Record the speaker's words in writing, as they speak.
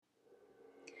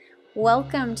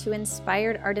Welcome to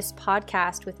Inspired Artist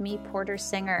Podcast with me, Porter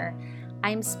Singer.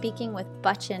 I'm speaking with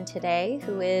Butchin today,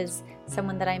 who is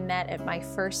someone that I met at my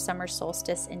first summer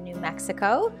solstice in New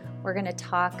Mexico. We're going to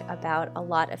talk about a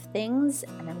lot of things,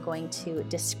 and I'm going to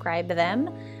describe them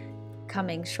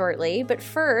coming shortly. But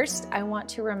first, I want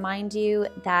to remind you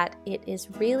that it is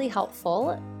really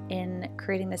helpful in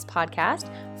creating this podcast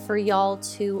for y'all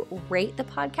to rate the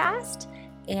podcast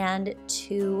and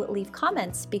to leave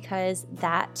comments, because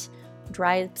that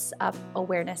drives up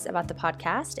awareness about the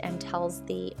podcast and tells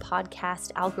the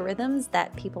podcast algorithms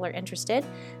that people are interested.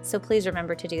 So please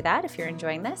remember to do that if you're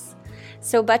enjoying this.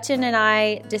 So Butchin and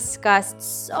I discussed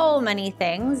so many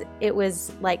things. It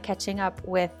was like catching up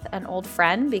with an old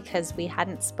friend because we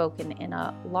hadn't spoken in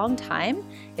a long time,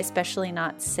 especially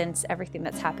not since everything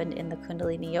that's happened in the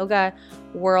Kundalini Yoga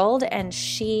world. And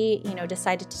she,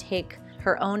 decided to take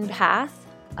her own path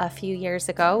a few years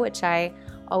ago, which I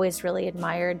always really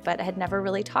admired, but had never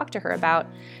really talked to her about.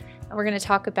 And we're going to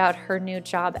talk about her new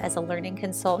job as a learning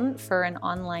consultant for an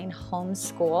online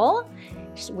homeschool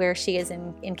where she is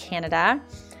in Canada,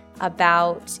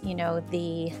 about,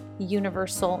 the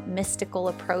universal mystical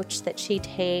approach that she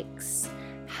takes,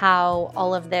 how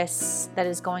all of this that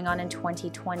is going on in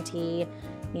 2020,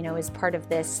 is part of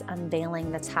this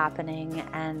unveiling that's happening.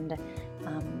 And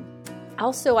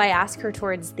also I ask her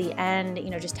towards the end,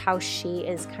 just how she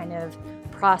is kind of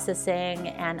processing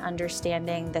and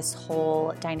understanding this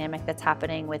whole dynamic that's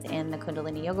happening within the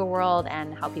Kundalini Yoga world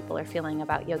and how people are feeling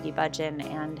about Yogi Bhajan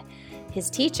and his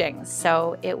teachings.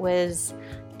 So it was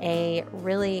a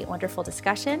really wonderful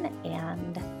discussion,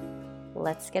 and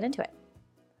let's get into it.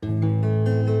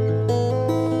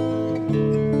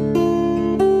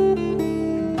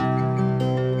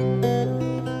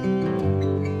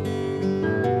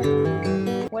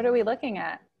 What are we looking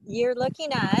at? You're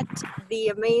looking at the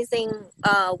amazing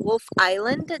Wolf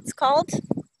Island, it's called,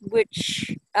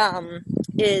 which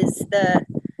is the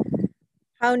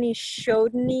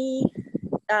Haudenosaunee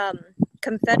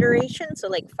Confederation. So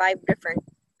like 5 different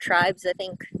tribes. I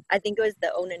think it was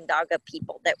the Onondaga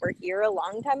people that were here a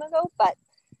long time ago, but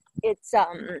it's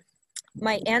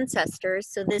my ancestors.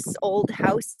 So this old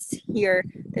house here,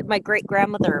 my great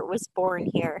grandmother was born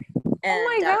here. And, oh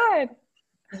my God.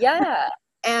 Yeah.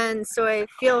 And so I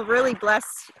feel really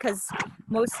blessed because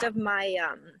most of my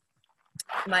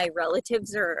my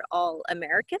relatives are all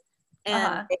American,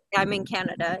 and I'm in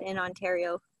Canada, in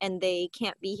Ontario, and they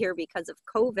can't be here because of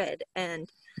COVID. And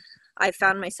I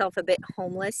found myself a bit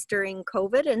homeless during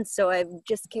COVID, and so I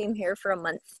just came here for a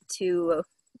month to.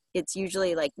 It's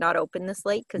usually like not open this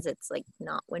late because it's like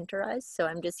not winterized. So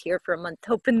I'm just here for a month,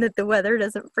 hoping that the weather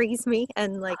doesn't freeze me,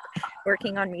 and like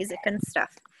working on music and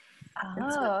stuff.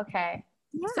 Oh, okay.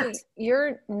 Yeah. So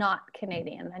you're not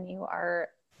Canadian, and you are...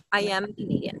 I am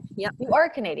Canadian. Yep. You are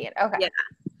Canadian. Okay. Yeah.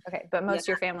 Okay. But most of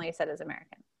your family, you said, is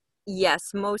American.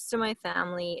 Yes. Most of my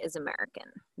family is American.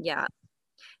 Yeah.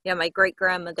 Yeah. My great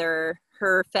grandmother,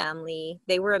 her family,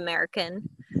 they were American,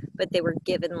 but they were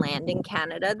given land in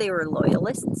Canada. They were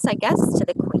loyalists, I guess, to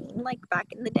the Queen, like back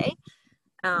in the day.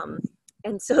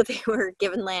 And so they were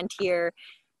given land here.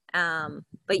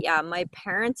 But yeah, my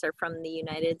parents are from the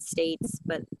United States,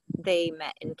 but they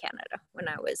met in Canada when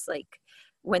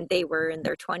they were in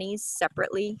their 20s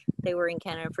separately. They were in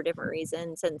Canada for different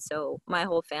reasons. And so my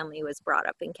whole family was brought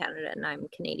up in Canada, and I'm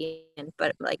Canadian,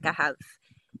 but like I have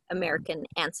American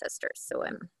ancestors. So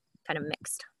I'm kind of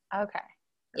mixed. Okay.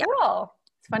 Yeah. Cool.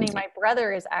 It's funny. My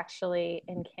brother is actually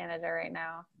in Canada right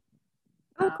now.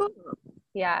 Oh, cool.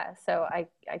 Yeah. So I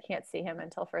can't see him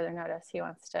until further notice. He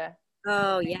wants to...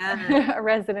 Oh, yeah. a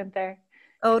resident there.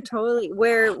 Oh, totally.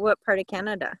 What part of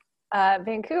Canada?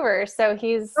 Vancouver. So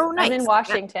he's... Oh, nice. I'm in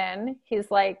Washington. Yeah.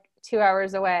 He's like 2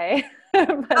 hours away.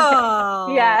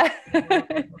 Oh. Yeah.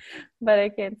 But I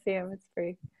can't see him. It's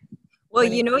pretty... Well,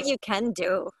 you know what you can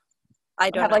do? I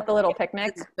don't have know. Like the little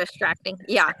picnic. It's distracting.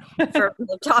 Yeah, for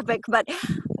the topic, but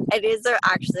it is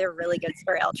actually a really good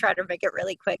story. I'll try to make it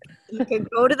really quick. You can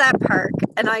go to that park,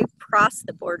 and I crossed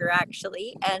the border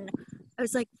actually, and I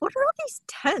was like, what are all these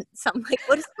tents? I'm like,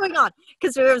 what is going on?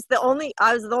 Because I was the only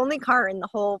car in the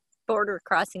whole border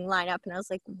crossing lineup, and I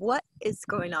was like, what is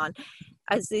going on?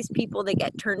 As these people, they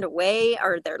get turned away,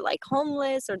 or they're like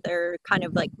homeless, or they're kind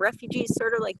of like refugees,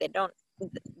 sort of like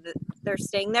they're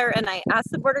staying there. And I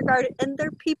asked the border guard, and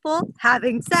they're people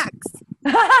having sex.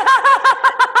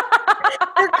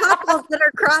 They're couples that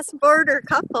are cross-border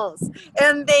couples,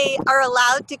 and they are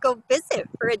allowed to go visit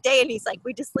for a day. And he's like,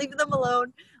 we just leave them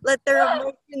alone, let their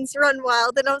emotions run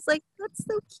wild. And I was like, that's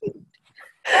so cute.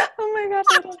 Oh my gosh,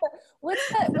 I love that.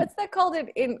 What's that called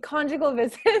in conjugal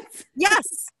visits?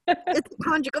 Yes, it's a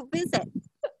conjugal visit.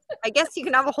 I guess you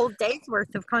can have a whole day's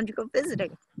worth of conjugal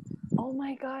visiting. Oh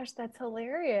my gosh, that's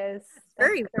hilarious.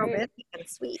 Very romantic and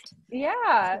sweet.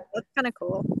 Yeah. That's kind of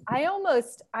cool. I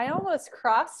almost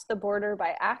crossed the border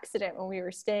by accident when we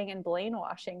were staying in Blaine,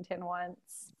 Washington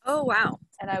once. Oh, wow.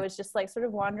 And I was just like sort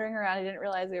of wandering around. I didn't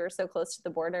realize we were so close to the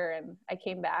border. And I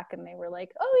came back and they were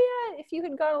like, oh yeah, if you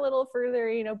had gone a little further,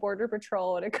 you know, Border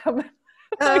Patrol would have come.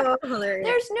 Oh, hilarious.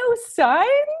 There's no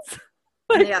signs.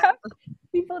 Like, yeah.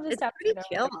 People just it's have pretty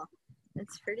to know. chill.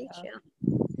 It's pretty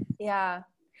chill. Yeah.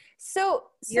 So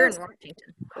you're in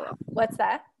Washington. Cool. What's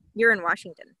that? You're in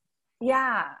Washington.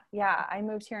 Yeah. I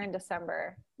moved here in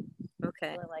December. Okay.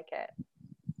 I really like it.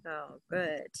 Oh,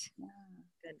 good.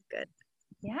 Yeah. Good.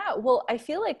 Yeah. Well, I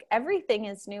feel like everything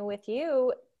is new with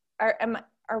you.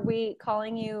 Are we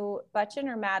calling you Butchin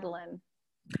or Madeline?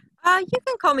 You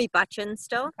can call me Butchin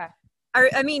still. Okay.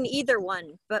 I mean, either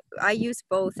one, but I use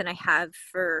both and I have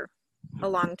for a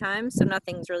long time, so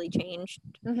nothing's really changed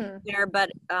there.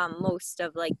 But most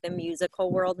of like the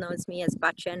musical world knows me as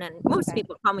Butchin, and most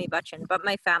people call me Butchin, but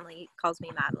my family calls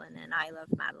me Madeline, and I love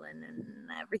Madeline and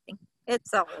everything.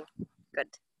 It's all good.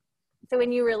 So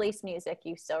when you release music,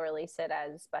 you still release it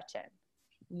as Butchin?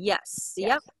 Yes.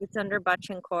 Yep. It's under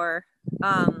Butchin Core.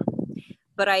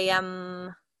 But I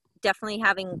am definitely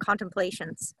having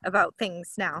contemplations about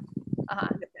things now.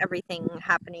 With everything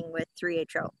happening with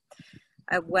 3HO.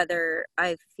 Whether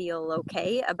I feel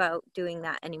okay about doing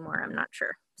that anymore, I'm not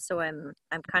sure. So I'm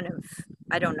kind of,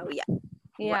 I don't know yet.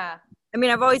 Yeah. I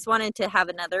mean, I've always wanted to have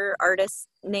another artist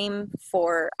name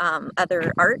for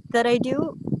other art that I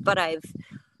do, but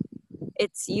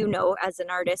it's, you know, as an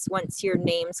artist, once your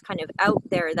name's kind of out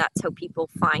there, that's how people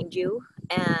find you.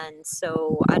 And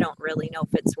so I don't really know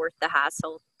if it's worth the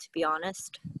hassle, to be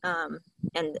honest. And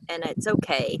it's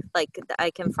okay. Like,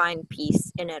 I can find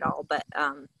peace in it all, but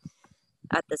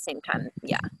at the same time,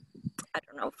 yeah, I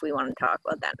don't know if we want to talk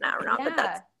about that now or not. But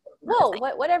that's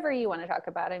whatever you want to talk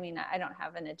about. I mean, I don't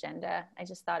have an agenda. I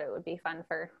just thought it would be fun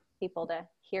for people to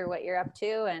hear what you're up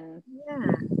to and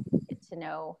get to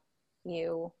know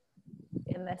you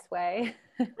in this way.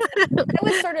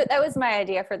 That was my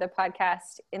idea for the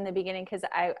podcast in the beginning, because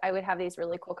I would have these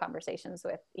really cool conversations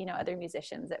with, you know, other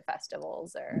musicians at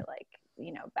festivals or like,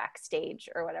 you know, backstage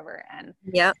or whatever. And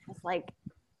it's like,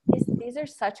 these are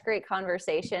such great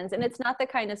conversations, and it's not the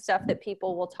kind of stuff that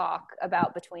people will talk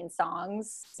about between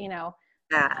songs, you know.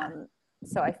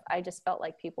 So I just felt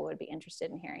like people would be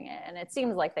interested in hearing it, and it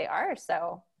seems like they are.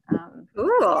 So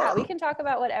yeah, we can talk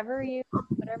about whatever you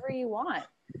want.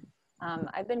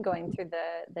 I've been going through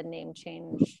the name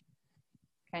change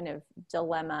kind of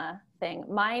dilemma thing.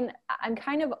 Mine, I'm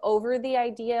kind of over the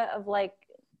idea of like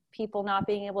people not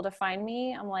being able to find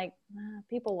me. I'm like,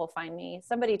 people will find me.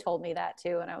 Somebody told me that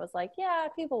too, and I was like, yeah,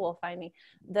 people will find me.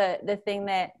 The thing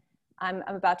that I'm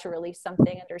about to release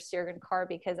something under Sturgeon Carr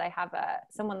because I have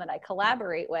someone that I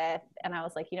collaborate with, and I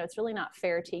was like, you know, it's really not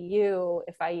fair to you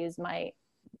if I use my,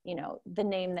 you know, the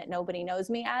name that nobody knows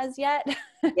me as yet.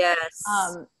 Yes.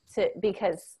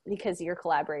 Because you're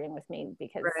collaborating with me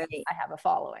because I have a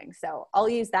following. So I'll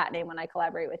use that name when I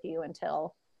collaborate with you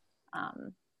until,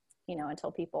 you know,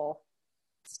 until people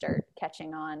start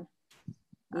catching on.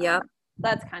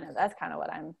 That's kind of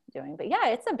what I'm doing. But yeah,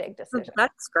 it's a big decision.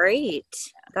 That's great.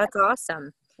 That's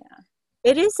awesome. Yeah.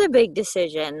 It is a big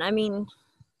decision. I mean,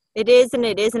 it is and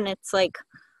it isn't. It's like,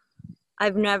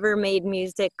 I've never made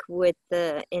music with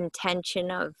the intention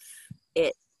of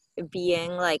it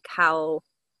being like how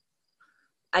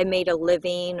I made a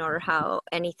living or how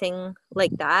anything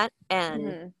like that.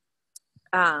 And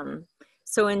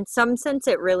so in some sense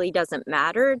it really doesn't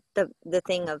matter, the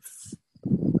thing of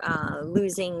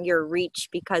losing your reach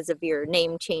because of your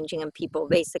name changing and people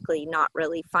basically not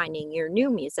really finding your new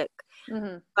music.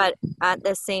 But at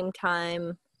the same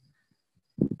time,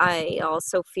 I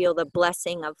also feel the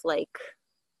blessing of like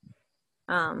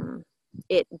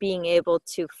it being able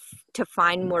to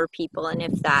find more people, and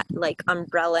if that like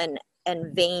umbrella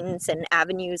and veins and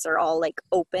avenues are all like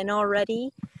open already,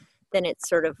 then it's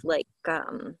sort of like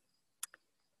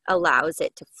allows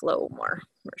it to flow more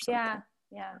or something.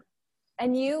 Yeah.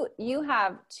 And you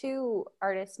have two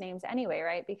artist names anyway,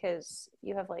 right? Because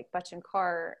you have like Butchin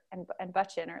Carr and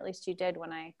Butchin, or at least you did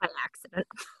when I... By accident.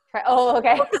 Oh,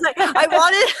 okay.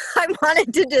 I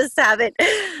wanted to just have it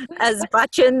as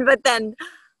Butchin, but then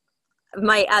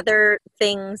my other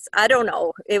things, I don't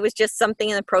know. It was just something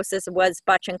in the process was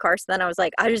Butchin Carr. So then I was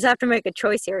like, I just have to make a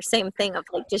choice here. Same thing of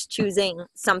like just choosing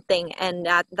something. And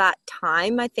at that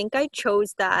time, I think I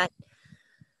chose that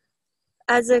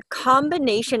as a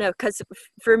combination of, because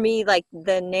for me, like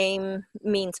the name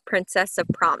means Princess of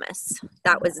Promise.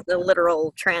 That was the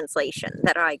literal translation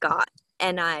that I got.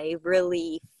 and I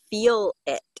really feel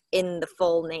it in the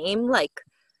full name, like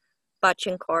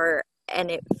Butch-N-Core,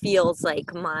 and it feels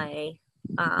like my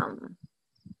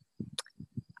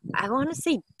I want to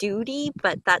say duty,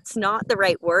 but that's not the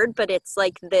right word, but it's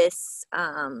like this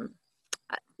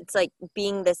it's like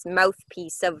being this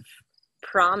mouthpiece of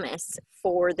promise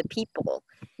for the people.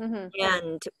 Mm-hmm.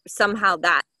 And somehow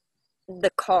that the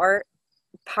car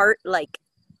part, like,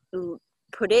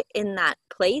 put it in that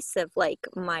place of like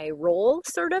my role,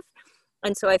 sort of.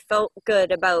 And so I felt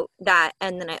good about that.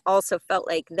 And then I also felt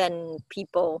like then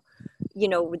people, you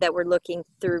know, that were looking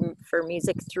through for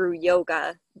music through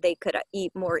yoga, they could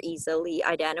more easily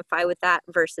identify with that,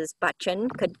 versus Bachchan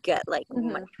could get like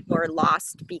much more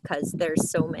lost because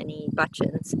there's so many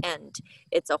Bachchans and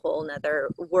it's a whole nother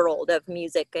world of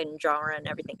music and genre and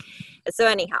everything. So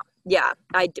anyhow, yeah,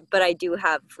 but I do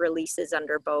have releases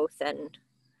under both, and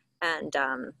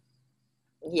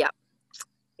yeah.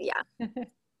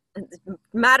 It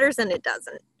matters and it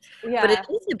doesn't. Yeah. But it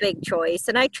is a big choice,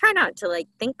 and I try not to like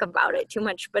think about it too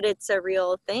much, but it's a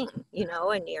real thing, you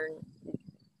know, and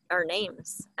our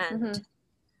names and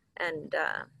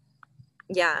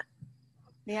yeah.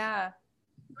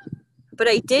 But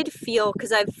I did feel,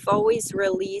 because I've always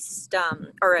released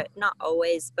or not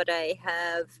always, but I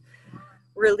have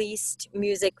released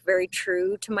music very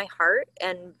true to my heart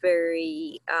and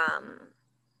very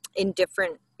in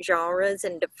different genres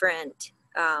and different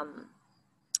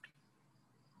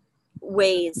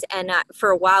ways. And for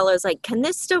a while I was like, can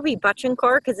this still be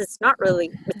Butch-N-Core? Because it's not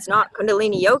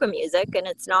Kundalini yoga music, and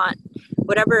it's not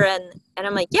whatever. And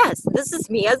I'm like, yes, this is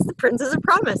me as the Princess of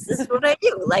Promise. This is what I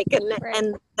do. Like,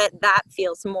 and that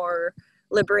feels more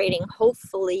liberating,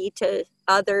 hopefully, to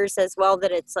others as well,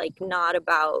 that it's like not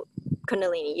about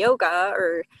Kundalini yoga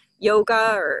or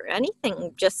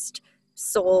anything, just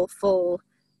soulful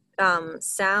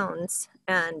sounds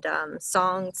and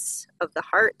songs of the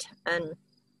heart. And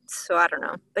so I don't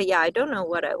know, but yeah, I don't know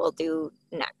what I will do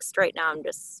next. Right now I'm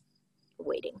just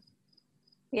waiting.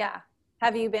 Yeah.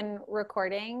 Have you been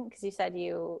recording? Because you said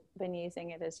you've been using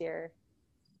it as your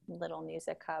little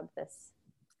music hub, this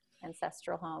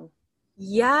ancestral home.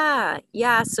 Yeah.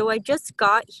 So I just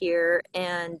got here,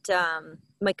 and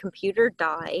my computer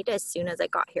died as soon as I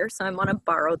got here, so I'm on a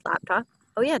borrowed laptop.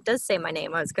 Oh yeah, it does say my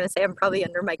name. I was gonna say I'm probably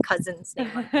under my cousin's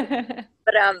name.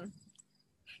 But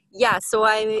yeah, so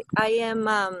I am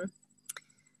I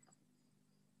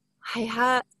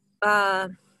have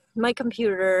my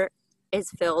computer is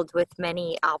filled with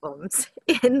many albums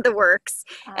in the works,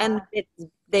 and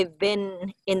they've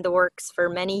been in the works for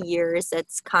many years.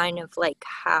 It's kind of like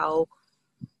how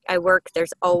I work.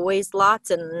 There's always lots,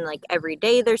 and like every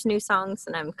day there's new songs,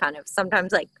 and I'm kind of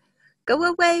sometimes like, go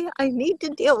away, I need to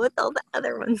deal with all the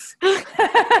other ones.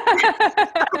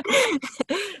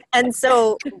 And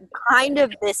so kind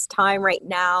of this time right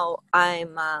now,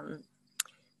 I'm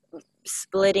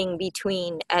splitting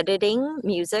between editing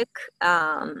music.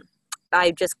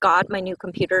 I just got my new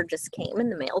computer, just came in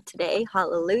the mail today,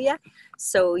 hallelujah.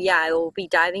 So yeah, I will be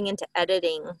diving into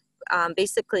editing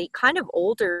basically kind of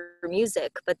older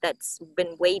music, but that's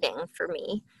been waiting for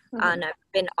me. And I've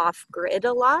been off grid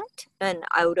a lot and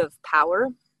out of power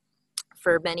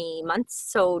for many months.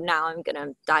 So now I'm going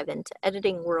to dive into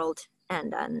editing world,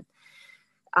 and then,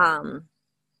 yeah,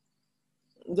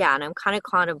 and I'm kind of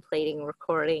contemplating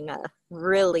recording a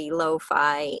really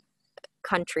lo-fi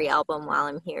country album while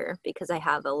I'm here, because I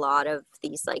have a lot of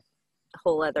these like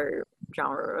whole other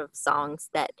genre of songs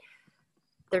that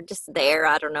they're just there.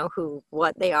 I don't know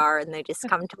what they are, and they just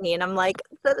come to me, and I'm like,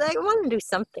 I want to do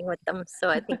something with them. So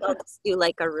I think I'll just do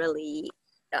like a really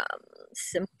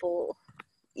simple,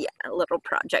 little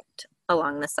project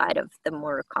along the side of the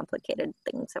more complicated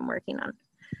things I'm working on.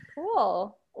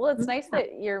 Cool. Well, it's nice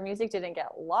that your music didn't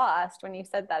get lost. When you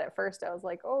said that at first, I was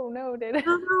like, oh no, did it?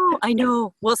 Oh, I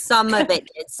know. Well, some of it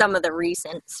did, some of the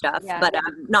recent stuff, but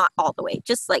not all the way,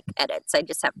 just like edits. I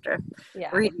just have to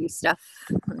redo stuff.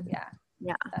 Yeah.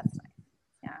 That's nice.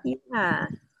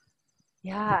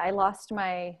 Yeah. I lost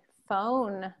my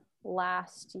phone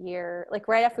last year, like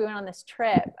right after we went on this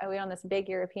trip. I went on this big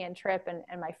European trip, and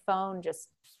my phone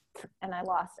and I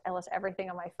lost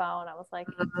everything on my phone. I was like,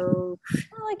 well,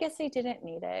 I guess I didn't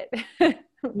need it. But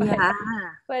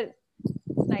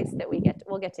it's nice that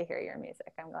we'll get to hear your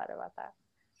music. I'm glad about that.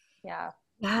 Yeah,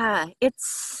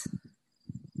 it's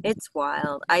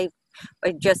wild. I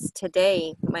just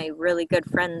today, my really good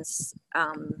friends,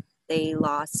 they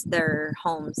lost their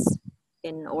homes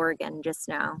in Oregon just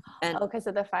now. And because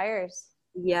of the fires.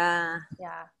 Yeah.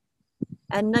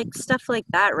 And like stuff like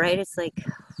that, right? It's like,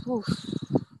 oof.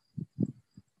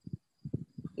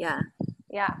 Yeah.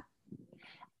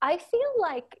 I feel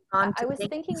like on I to was things.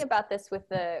 thinking about this with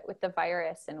the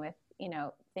virus and with, you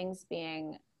know, things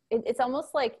being, it's almost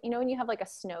like, you know, when you have like a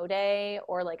snow day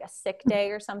or like a sick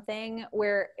day or something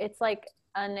where it's like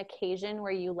an occasion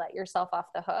where you let yourself off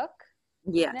the hook,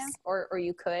 you know, Yes. or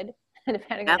you could,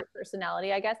 depending on Yep. your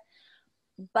personality, I guess.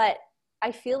 But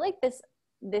I feel like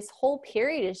this whole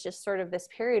period is just sort of this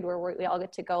period where we all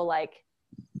get to go like,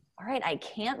 all right, I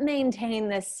can't maintain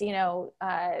this, you know,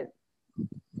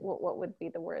 what would be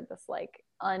the word? This like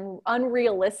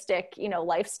unrealistic, you know,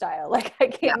 lifestyle. Like I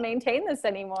Yeah. can't maintain this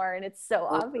anymore, and it's so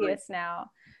obvious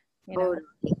now, you know.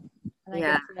 Totally. And I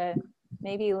Yeah. get to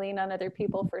maybe lean on other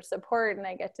people for support, and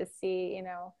I get to see, you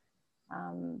know,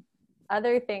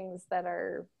 other things that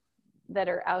are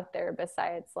out there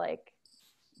besides like,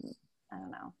 I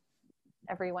don't know,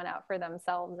 everyone out for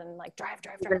themselves and like drive.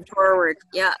 Moving forward.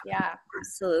 Yeah. Yeah.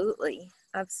 Absolutely.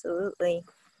 Absolutely.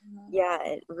 Yeah,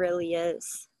 it really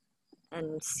is.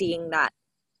 And seeing that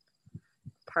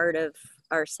part of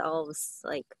ourselves,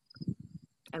 like,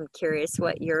 I'm curious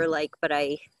what you're like, but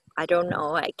I don't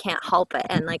know. I can't help it.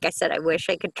 And like I said, I wish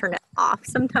I could turn it off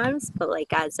sometimes, but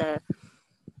like as a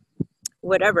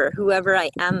whatever, whoever I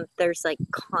am, there's like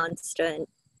constant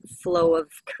flow of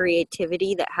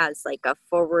creativity that has like a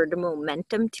forward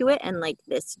momentum to it, and like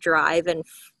this drive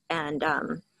and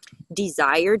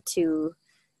desire to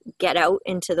get out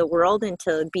into the world and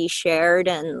to be shared,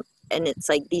 and it's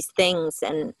like these things,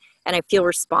 and I feel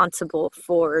responsible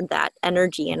for that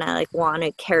energy, and I like want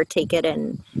to caretake it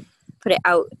and put it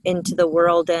out into the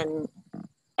world, and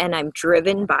I'm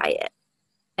driven by it.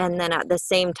 And then at the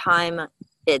same time,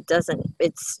 it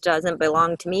doesn't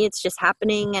belong to me. It's just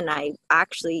happening, and I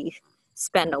actually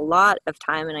spend a lot of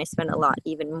time, and I spend a lot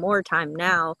even more time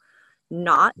now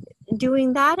not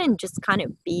doing that, and just kind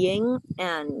of being,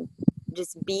 and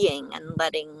just being and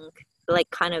letting, like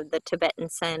kind of the Tibetan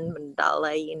Zen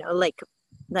mandala, you know, like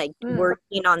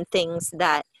working on things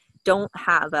that don't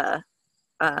have a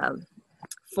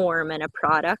form and a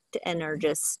product, and are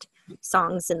just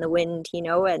songs in the wind, you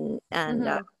know, and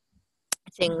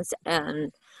things,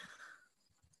 and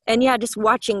yeah, just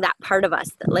watching that part of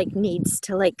us that like needs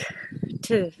to like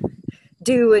to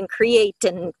do and create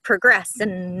and progress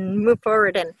and move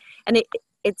forward, and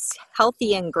it's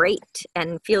healthy and great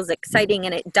and feels exciting,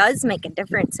 and it does make a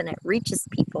difference, and it reaches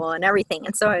people and everything,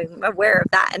 and so I'm aware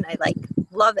of that, and I like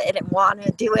love it and want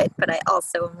to do it, but I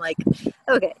also am like,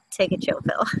 okay, take a chill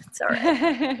pill, it's all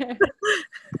right.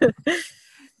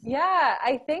 Yeah,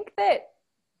 I think that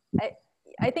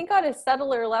I think on a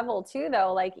subtler level too,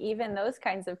 though, like even those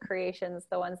kinds of creations,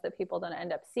 the ones that people don't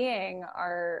end up seeing,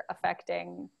 are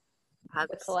affecting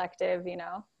the collective, you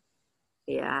know?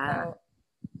 Yeah. So,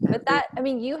 but that, I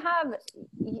mean,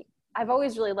 I've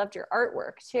always really loved your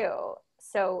artwork too.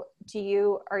 So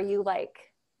are you like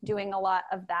doing a lot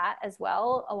of that as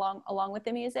well along with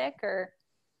the music, or?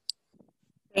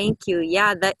 Thank you.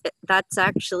 Yeah, that's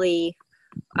actually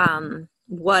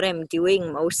what I'm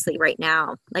doing mostly right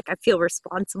now. Like I feel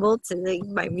responsible to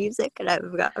my music, and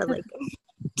I've got to like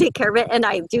take care of it, and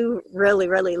I do really,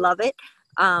 really love it.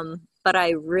 But I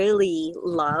really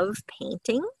love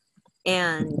painting,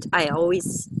 and I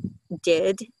always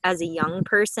did as a young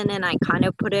person, and I kind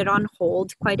of put it on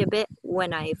hold quite a bit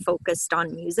when I focused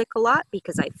on music a lot,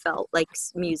 because I felt like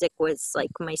music was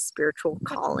like my spiritual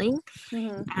calling,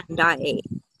 and I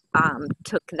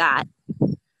took that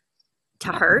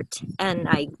to heart, and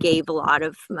I gave a lot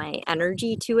of my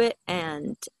energy to it,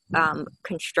 and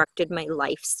constructed my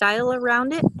lifestyle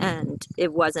around it, and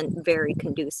it wasn't very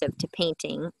conducive to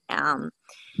painting,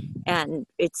 and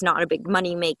it's not a big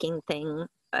money making thing,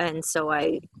 and so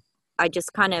I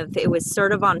just kind of, it was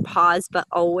sort of on pause, but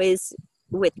always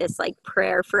with this like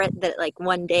prayer for it, that like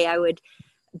one day I would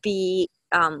be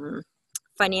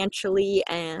financially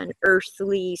and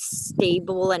earthly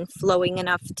stable and flowing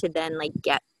enough to then like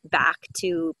get back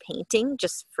to painting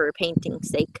just for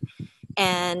painting's sake.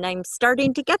 And I'm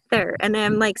starting to get there, and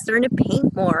I'm like starting to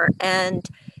paint more, and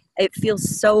it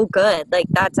feels so good. Like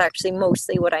that's actually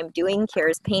mostly what I'm doing here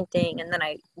is painting, and then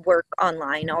I work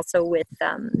online also with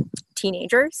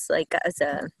teenagers, like as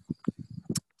a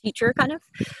teacher kind of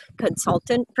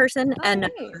consultant person.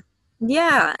 And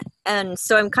yeah, and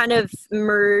so I'm kind of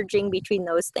merging between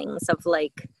those things of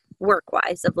like work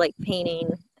wise, of like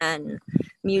painting and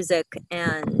music,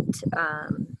 and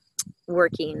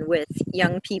working with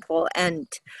young people. And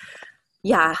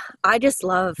yeah, I just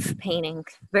love painting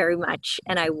very much,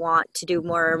 and I want to do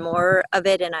more and more of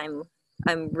it. And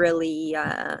I'm really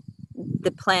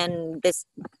the plan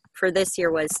for this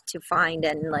year was to find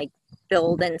and like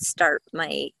build and start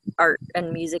my art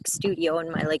and music studio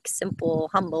in my like simple,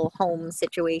 humble home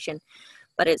situation,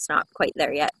 but it's not quite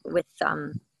there yet with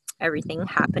everything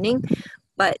happening.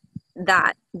 But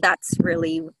that's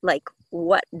really like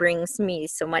what brings me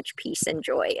so much peace and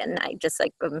joy. And I just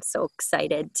like, I'm so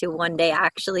excited to one day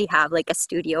actually have like a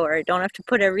studio where I don't have to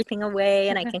put everything away,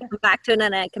 and I can come back to it,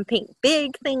 and I can paint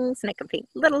big things and I can paint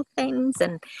little things.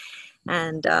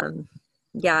 And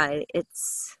yeah,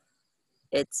 it's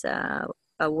a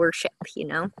worship, you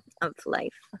know, of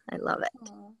life. I love it.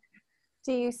 Aww.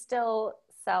 Do you still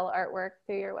sell artwork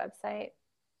through your website?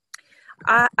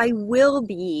 I will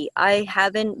be. I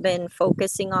haven't been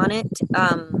focusing on it.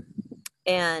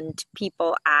 And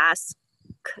people ask,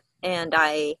 and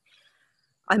I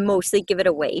mostly give it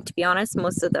away, to be honest.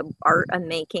 Most of the art I'm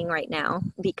making right now,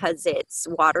 because it's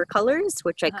watercolors,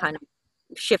 which I kind of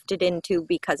shifted into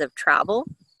because of travel.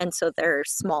 And so they're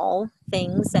small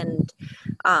things, and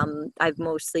I've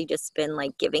mostly just been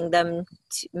like giving them,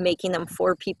 making them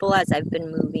for people as I've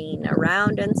been moving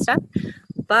around and stuff.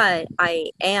 But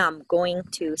I am going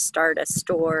to start a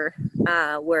store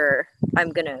where I'm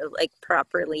going to like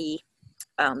properly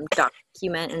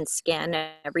document and scan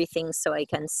everything so I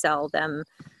can sell them.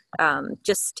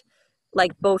 Just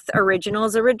like both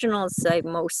originals I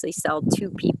mostly sell to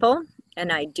people,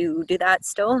 and I do that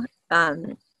still.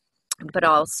 But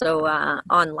also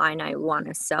online I want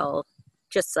to sell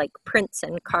just like prints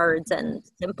and cards and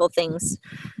simple things,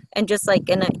 and just like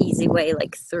in an easy way,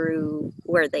 like through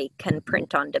where they can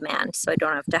print on demand, so I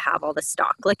don't have to have all the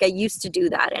stock. Like I used to do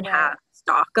that and have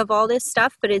stock of all this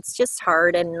stuff, but it's just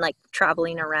hard, and like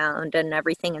traveling around and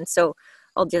everything. And so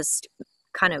I'll just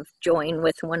kind of join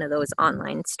with one of those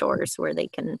online stores where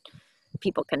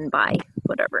people can buy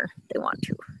whatever they want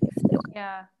to, if they want.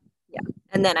 Yeah.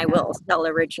 And then I will sell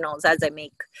originals as I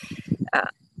make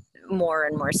more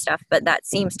and more stuff, but that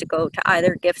seems to go to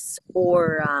either gifts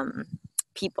or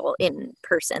people in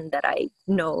person that I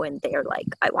know, and they're like,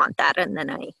 I want that, and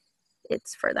then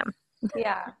it's for them.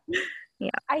 Yeah. Yeah.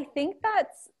 I think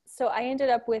so I ended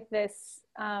up with this,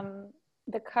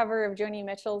 the cover of Joni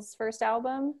Mitchell's first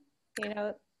album, you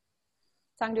know,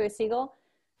 Song to a Seagull.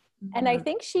 Mm-hmm. And I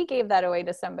think she gave that away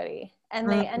to somebody, and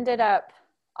they ended up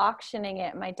auctioning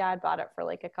it. My dad bought it for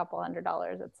like a couple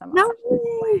 $100 at some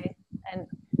auction. And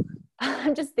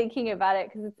I'm just thinking about it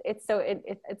because it's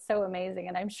so amazing,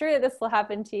 and I'm sure that this will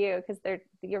happen to you because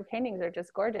your paintings are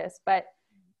just gorgeous. But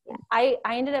I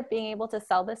ended up being able to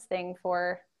sell this thing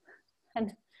for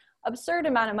an absurd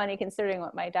amount of money considering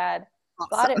what my dad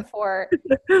bought it for.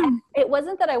 It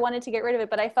wasn't that I wanted to get rid of it,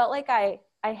 but I felt like I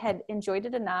had enjoyed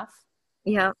it enough.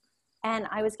 Yeah. And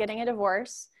I was getting a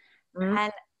divorce,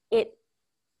 and it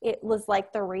was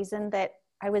like the reason that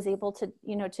I was able to,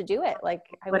 to do it. Like,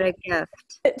 what a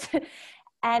gift.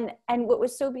 And what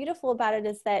was so beautiful about it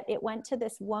is that it went to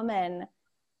this woman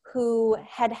who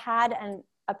had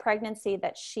a pregnancy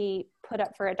that she put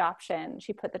up for adoption.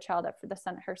 She put the child up for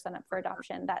her son up for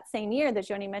adoption that same year that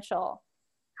Joni Mitchell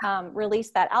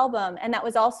released that album. And that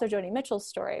was also Joni Mitchell's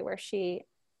story, where she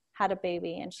had a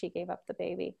baby and she gave up the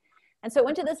baby. And so it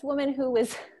went to this woman who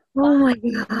was, oh my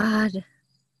God,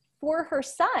 for her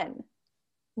son.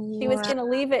 She was going to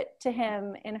leave it to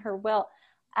him in her will.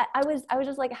 I was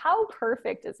just like, how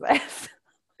perfect is this?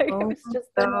 Like, it was just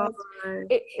the most,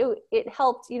 it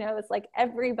helped, it's like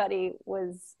everybody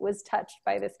was touched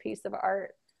by this piece of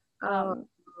art.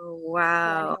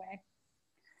 Wow. So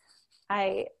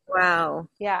anyway, wow.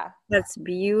 Yeah. That's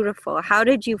beautiful. How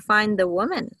did you find the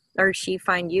woman? Or she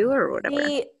find you or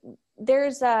whatever?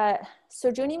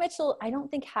 So Joni Mitchell, I don't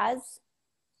think has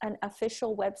an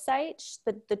official website.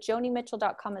 The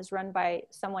JoniMitchell.com is run by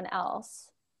someone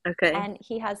else. Okay. And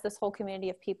he has this whole community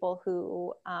of people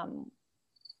who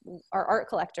are art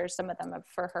collectors, some of them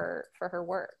for her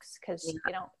works, because you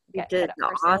don't get put up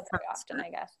for sale very often, I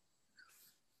guess.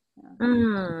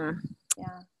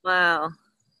 Yeah. Wow.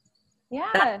 Yeah.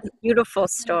 That's a beautiful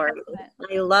story.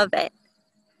 I love it.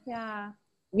 Yeah.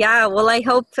 Yeah. Well, I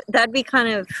hope that'd be kind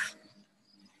of,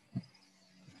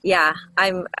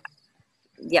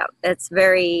 it's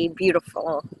very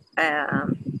beautiful.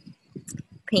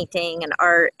 Painting and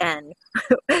art, and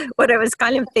what I was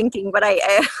kind of thinking, but I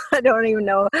don't even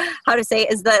know how to say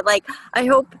it, is that like I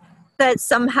hope that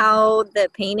somehow the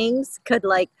paintings could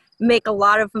like make a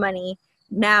lot of money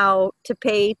now to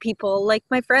pay people like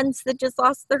my friends that just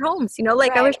lost their homes,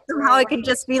 like I wish somehow I could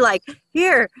just be like,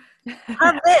 here,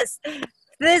 have this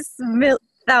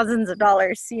thousands of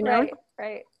dollars,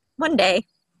 right one day.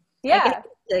 Yeah.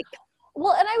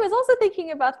 Well, and I was also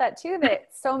thinking about that too, that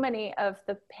so many of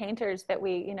the painters that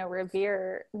we,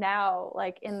 revere now,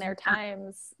 like in their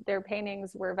times, their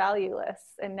paintings were valueless,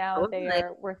 and now they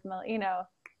are worth millions.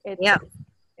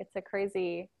 It's a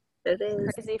crazy It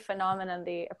is. Crazy phenomenon,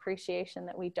 the appreciation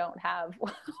that we don't have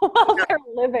while they're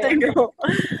living. I know.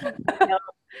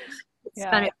 It's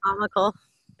Yeah. kind of comical,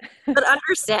 but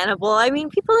understandable. I mean,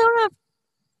 people don't have,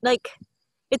 like,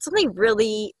 it's only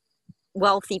really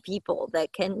wealthy people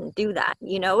that can do that,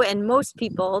 and most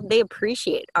people, they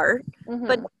appreciate art,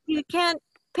 but you can't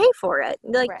pay for it.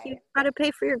 Like, you gotta pay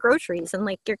for your groceries and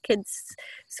like your kids'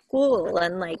 school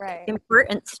and like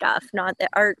important stuff. Not that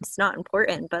art's not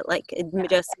important, but like it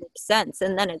just makes sense.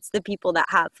 And then it's the people that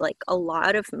have like a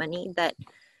lot of money that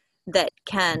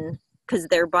can, because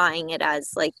they're buying it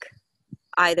as like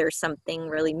either something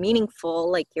really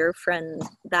meaningful, like your friend,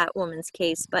 that woman's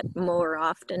case, but more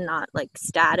often not like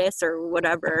status or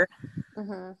whatever.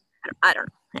 I don't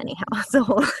know. Anyhow,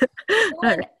 so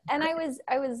and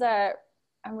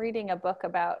I'm reading a book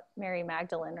about Mary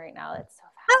Magdalene right now. It's so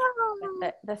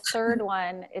fascinating. The third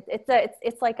one,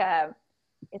 it's like a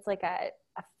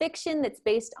fiction that's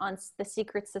based on the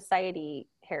secret society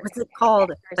heritage. What's it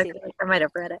called? I might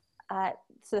have read it.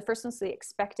 So the first one's The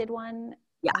Expected One.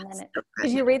 Yeah.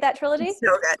 Did you read that trilogy? It's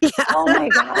so good. Yeah. Oh my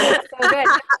God,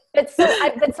 it's so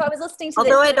good. So I was listening to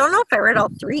Although I don't know if I read all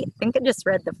three. I think I just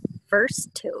read the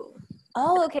first two.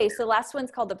 Oh, okay. So the last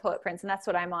one's called The Poet Prince, and that's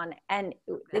what I'm on. And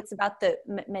it's about the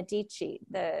Medici.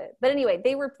 But anyway,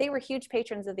 they were huge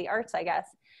patrons of the arts, I guess.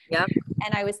 Yeah.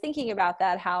 And I was thinking about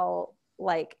that, how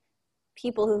like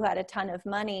people who had a ton of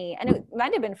money, and it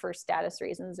might have been for status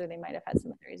reasons, or they might have had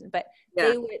some other reasons, but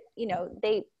they would,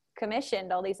 they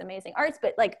commissioned all these amazing arts,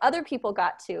 but like other people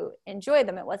got to enjoy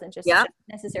them. It wasn't just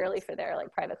necessarily for their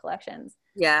like private collections.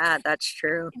 Yeah, that's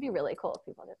true. It'd be really cool if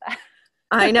people did that.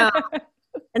 I know.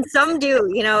 And some do,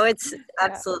 it's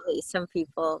absolutely, some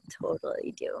people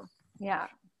totally do. Yeah.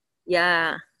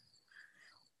 Yeah.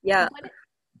 Yeah.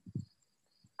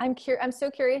 I'm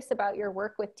so curious about your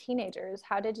work with teenagers.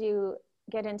 How did you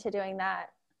get into doing that?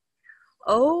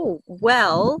 Oh,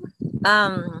 well,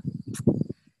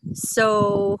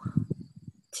 so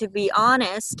to be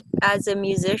honest, as a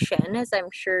musician, as I'm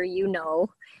sure you know,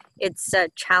 it's a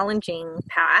challenging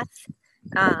path.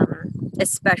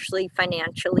 Especially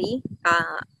financially,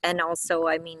 and also,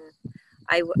 I mean,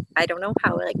 I don't know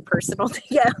how like personal to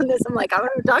get on this. I'm like, I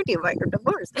want to talk to you about your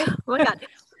divorce. Oh my God!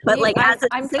 But like, I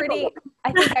think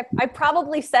I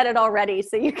probably said it already,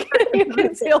 so you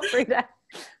can feel free to.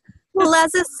 Well,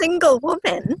 as a single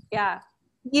woman, yeah,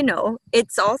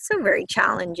 it's also very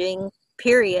challenging.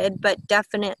 Period, but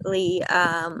definitely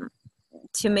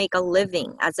to make a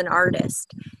living as an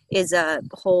artist is a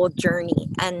whole journey,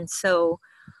 and so.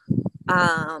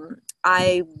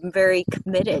 I'm very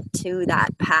committed to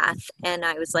that path, and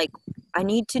I was like, I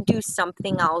need to do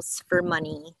something else for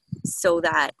money so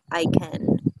that I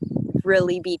can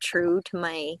really be true to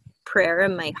my prayer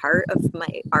and my heart of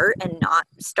my art and not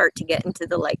start to get into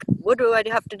the like, what do I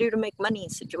have to do to make money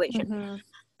situation.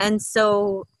 And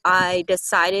so I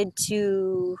decided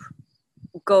to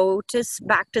go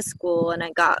back to school, and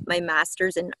I got my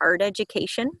master's in art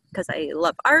education because I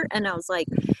love art, and I was like,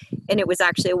 and it was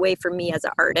actually a way for me as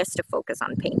an artist to focus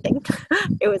on painting.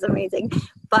 It was amazing.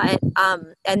 But,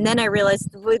 and then I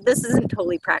realized this isn't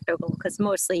totally practical, because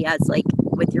mostly as like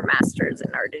with your master's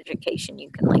in art education, you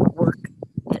can like work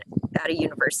at a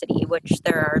university, which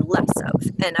there are less of.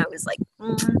 And I was like,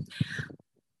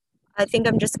 I think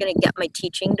I'm just going to get my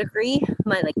teaching degree,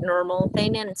 my like normal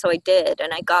thing. And so I did,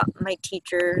 and I got my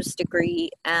teacher's degree,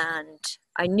 and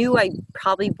I knew I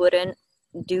probably wouldn't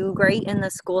do great in the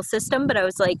school system, but I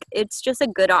was like, it's just a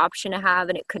good option to have,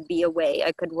 and it could be a way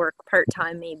I could work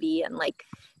part-time maybe and like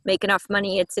make enough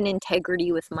money. It's an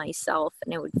integrity with myself,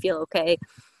 and it would feel okay.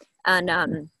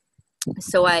 And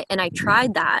so I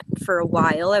tried that for a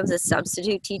while. I was a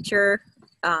substitute teacher.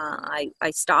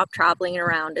 I stopped traveling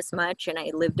around as much, and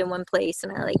I lived in one place,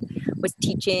 and I like was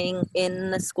teaching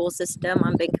in the school system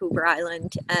on Vancouver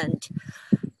Island, and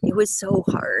it was so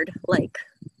hard. Like,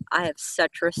 I have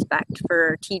such respect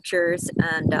for teachers,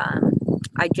 and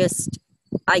I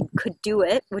could do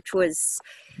it, which was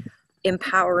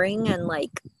empowering and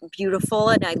like beautiful,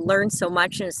 and I learned so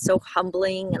much, and it's so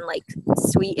humbling and like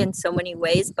sweet in so many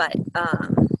ways, but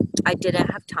I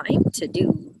didn't have time to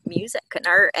do music and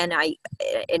art, and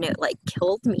it like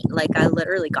killed me. Like, I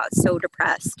literally got so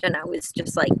depressed, and I was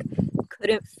just like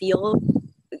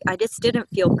I just didn't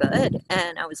feel good,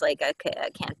 and I was like, okay, I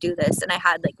can't do this. And I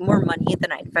had like more money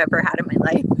than I've ever had in my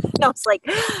life. And I was like,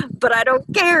 but I don't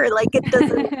care. Like, it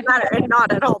doesn't matter. And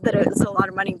not at all that it was a lot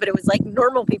of money, but it was like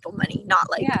normal people money, not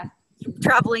like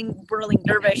traveling, whirling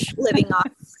dervish living off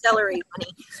celery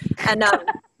money.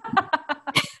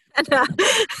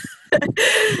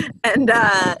 And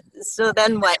so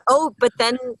then what? Oh, but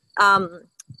then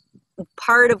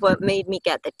part of what made me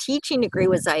get the teaching degree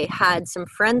was I had some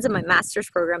friends in my master's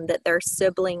program that their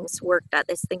siblings worked at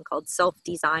this thing called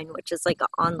Self-Design, which is like an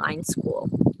online school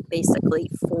basically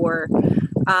for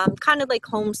kind of like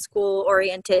homeschool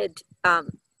oriented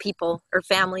people or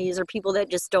families or people that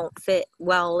just don't fit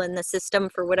well in the system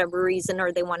for whatever reason,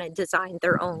 or they want to design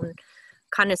their own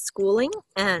kind of schooling.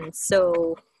 And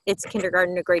so it's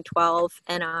kindergarten to grade 12,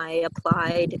 and I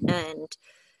applied. And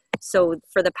so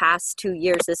for the past 2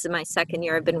 years, this is my second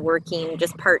year, I've been working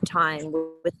just part-time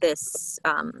with this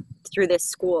through this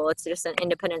school. It's just an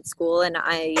independent school, and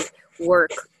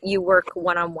you work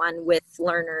one-on-one with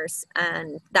learners,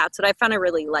 and that's what I found I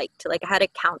really liked. Like, I had a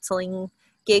counseling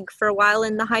gig for a while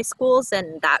in the high schools,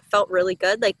 and that felt really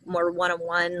good, like more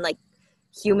one-on-one, like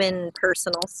human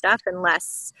personal stuff, and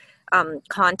less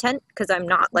content, because I'm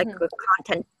not like a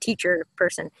content teacher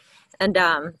person. And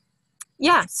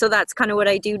yeah, so that's kind of what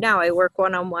I do now. I work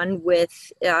one-on-one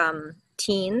with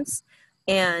teens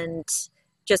and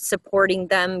just supporting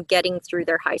them getting through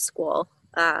their high school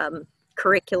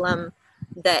curriculum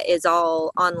that is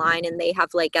all online, and they have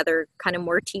like other kind of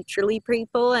more teacherly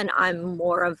people, and I'm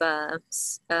more of a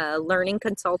learning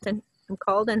consultant, I'm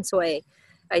called, and so I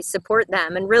support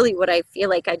them. And really what I feel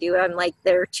like I do, I'm like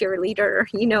their cheerleader,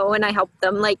 you know, and I help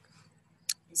them like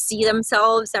see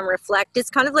themselves and reflect. It's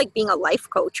kind of like being a life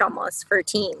coach almost for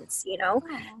teens, you know,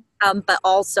 but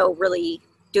also really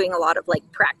doing a lot of like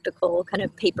practical kind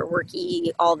of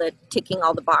paperworky, ticking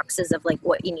all the boxes of like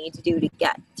what you need to do to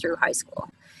get through high school.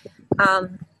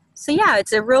 So yeah,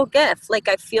 it's a real gift. Like,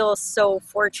 I feel so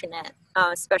fortunate,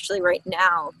 especially right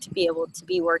now, to be able to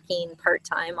be working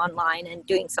part-time online and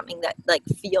doing something that like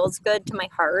feels good to my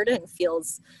heart and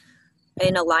feels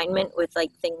in alignment with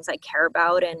like things I care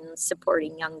about and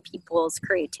supporting young people's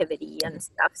creativity and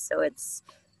stuff. So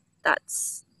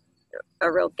that's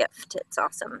a real gift. It's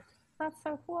awesome. That's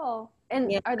so cool.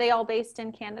 And Are they all based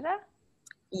in Canada?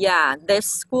 Yeah, this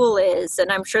school is,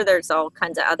 and I'm sure there are all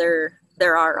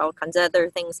kinds of other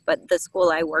things, but the school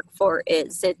I work for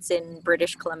it's in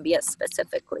British Columbia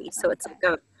specifically. So it's like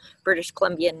a British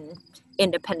Columbian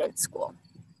independent school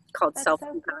called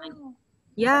Self-Design. So cool.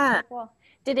 Yeah. So cool.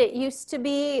 Did it used to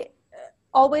be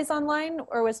always online,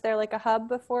 or was there like a hub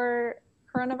before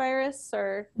coronavirus?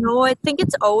 Or no, I think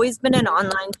it's always been an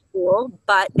online school,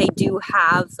 but they do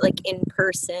have like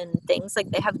in-person things.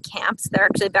 Like, they have camps. They're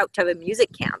actually about to have a music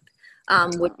camp,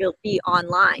 which will be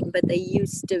online, but they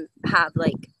used to have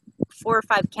like 4 or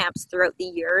 5 camps throughout the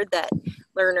year that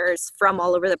learners from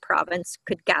all over the province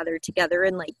could gather together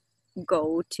and like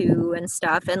go to and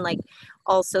stuff. And like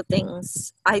also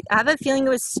things, I have a feeling it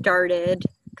was started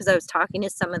because I was talking to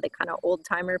some of the kind of old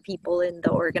timer people in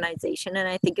the organization, and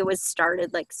I think it was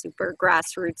started like super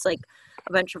grassroots, like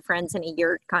a bunch of friends in a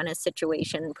yurt kind of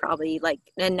situation, probably, like,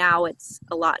 and now it's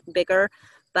a lot bigger.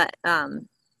 But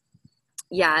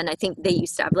yeah, and I think they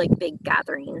used to have like big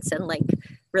gatherings and like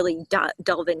really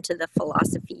delve into the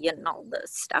philosophy and all the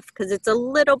stuff, because it's a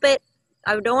little bit,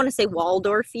 I don't want to say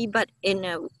Waldorfy, but in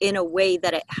a way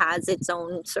that it has its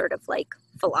own sort of like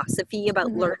philosophy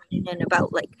about learning and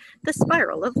about like the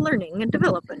spiral of learning and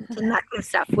development and that kind of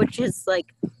stuff, which is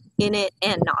like in it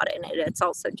and not in it. It's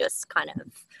also just kind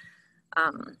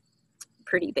of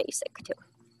pretty basic too.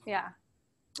 Yeah.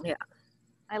 Yeah.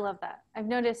 I love that. I've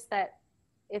noticed that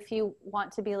if you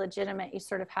want to be legitimate, you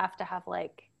sort of have to have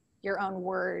like your own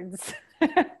words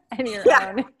and your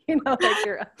own,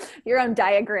 like your own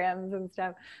diagrams and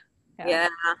stuff. Yeah.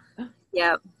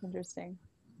 Yeah. Interesting.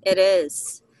 It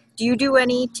is. Do you do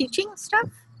any teaching stuff?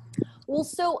 Well,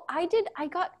 so I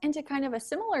got into kind of a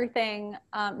similar thing,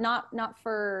 not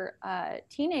for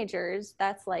teenagers.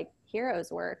 That's like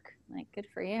heroes work. Like, good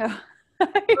for you.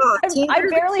 I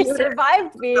barely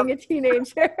survived being a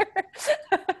teenager.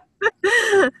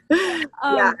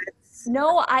 Yeah.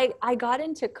 No, I got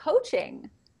into coaching.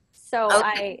 So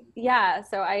okay.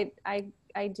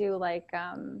 I do like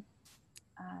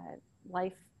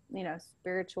life,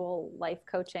 spiritual life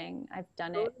coaching. I've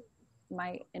done it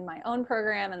in my own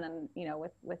program, and then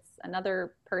with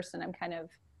another person. I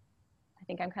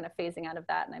think I'm kind of phasing out of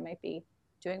that, and I might be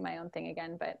doing my own thing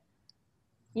again. But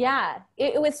yeah,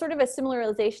 it was sort of a similar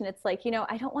realization. It's like,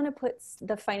 I don't want to put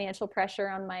the financial pressure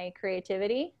on my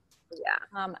creativity.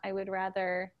 Yeah. I would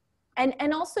rather,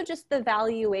 and also just the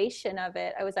valuation of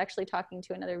it. I was actually talking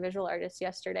to another visual artist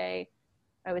yesterday.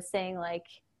 I was saying like,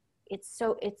 it's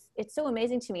so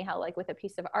amazing to me how like with a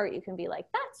piece of art, you can be like,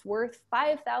 that's worth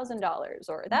 $5,000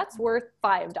 or that's worth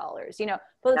 $5,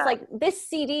 but it's like this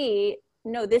CD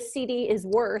is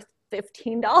worth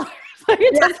 $15. Like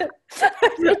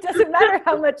it doesn't matter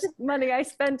how much money I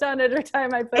spent on it or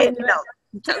time I put into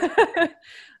it.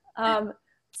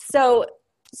 So,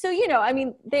 you know, I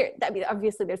mean,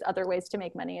 obviously there's other ways to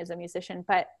make money as a musician,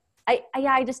 but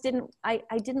I just didn't, I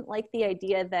didn't like the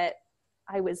idea that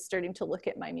I was starting to look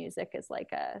at my music as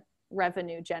like a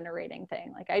revenue generating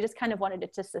thing. Like I just kind of wanted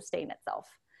it to sustain itself.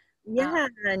 Yeah.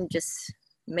 And just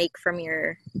make from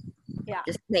your, Yeah.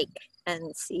 just make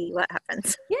and see what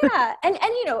happens. Yeah. And,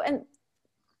 you know, and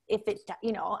if it,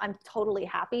 you know, I'm totally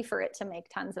happy for it to make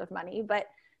tons of money, but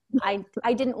I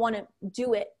didn't want to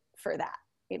do it for that,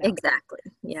 you know? Exactly.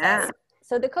 Yeah.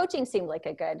 So the coaching seemed like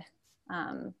a good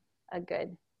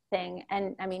thing.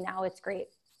 And I mean, now it's great.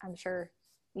 I'm sure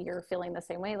you're feeling the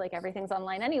same way. Like everything's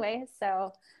online anyway.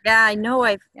 So yeah, I know.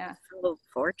 I feel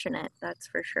fortunate. That's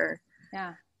for sure.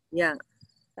 Yeah. Yeah.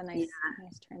 It's a nice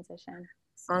transition.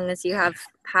 As long as you have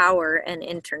power and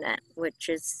internet, which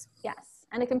is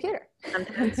and a computer.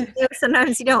 Sometimes you do,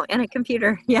 sometimes you don't, and a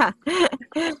computer. Yeah.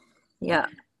 Yeah.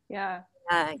 Yeah.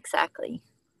 Exactly.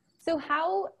 So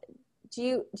how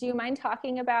do you mind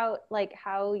talking about like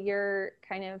how you're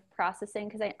kind of processing?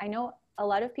 Because I know a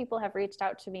lot of people have reached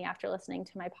out to me after listening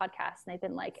to my podcast, and they've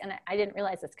been like, and I didn't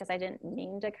realize this because I didn't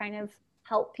mean to kind of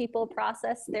help people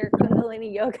process their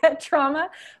Kundalini yoga trauma,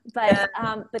 but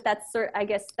that's I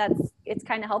guess it's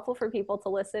kind of helpful for people to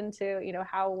listen to, you know,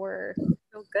 how we're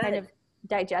kind of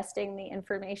digesting the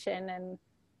information and,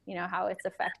 you know, how it's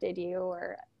affected you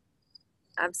or.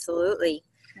 Absolutely.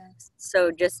 Yeah.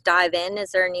 So just dive in.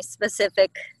 Is there any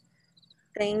specific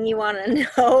thing you want to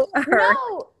know? Or?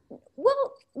 No.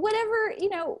 Well, whatever, you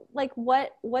know, like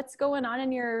what's going on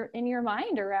in your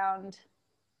mind around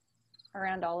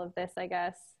all of this, I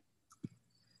guess.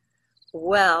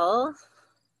 Well,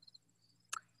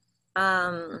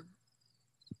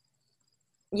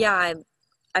 yeah,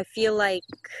 I feel like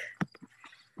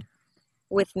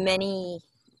with many,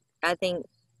 I think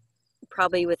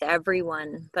probably with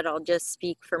everyone, but I'll just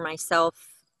speak for myself.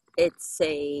 It's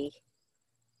a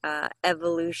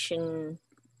evolutionary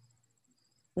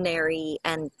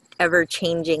and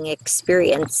ever-changing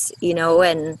experience, you know,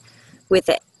 and with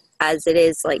it, as it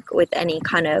is like with any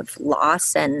kind of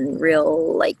loss and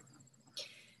real like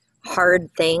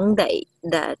hard thing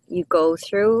that you go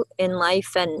through in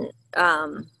life. And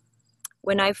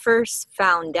when I first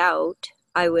found out,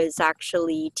 I was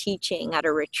actually teaching at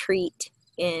a retreat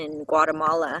in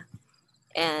Guatemala,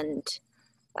 and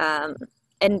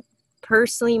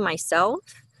personally myself,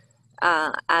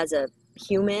 as a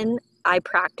human, I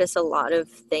practice a lot of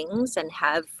things and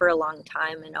have for a long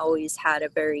time, and always had a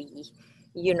very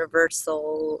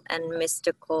universal and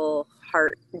mystical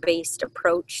heart-based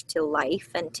approach to life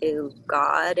and to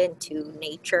God and to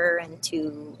nature and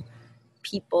to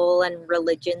people and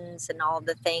religions and all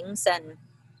the things.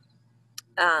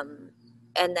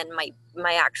 And then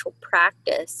my actual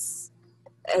practice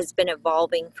has been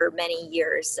evolving for many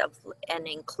years and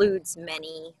includes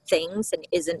many things and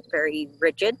isn't very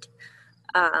rigid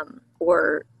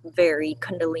or very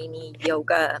Kundalini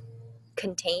yoga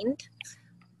contained.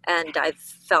 And I've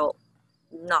felt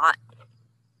not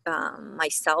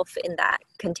myself in that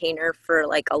container for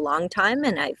like a long time,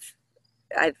 and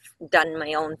I've done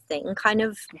my own thing kind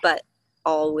of, but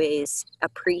always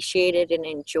appreciated and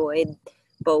enjoyed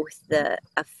both the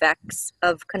effects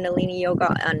of Kundalini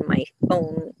yoga on my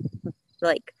own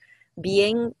like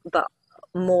being, but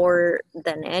more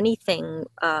than anything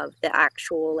of the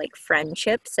actual like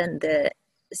friendships and the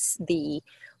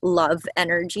love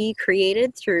energy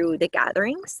created through the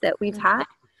gatherings that we've had.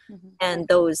 Mm-hmm. And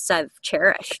those I've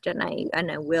cherished, and I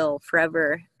will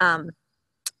forever.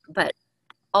 But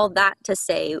all that to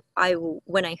say,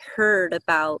 when I heard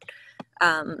about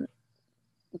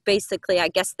basically, I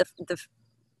guess the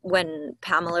when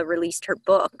Pamela released her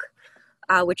book,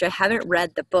 which I haven't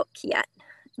read the book yet,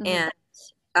 mm-hmm.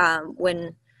 and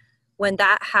when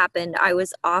that happened, I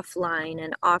was offline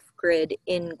and off grid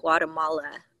in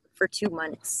Guatemala for 2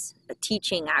 months,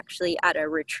 teaching actually at a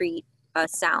retreat, a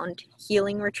sound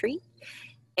healing retreat.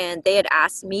 And they had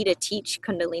asked me to teach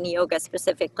Kundalini yoga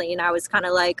specifically, and I was kind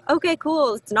of like, okay,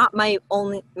 cool. It's not my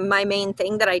main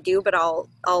thing that I do, but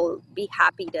I'll be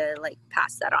happy to like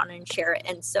pass that on and share it.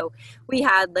 And so we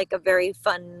had like a very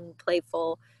fun,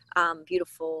 playful,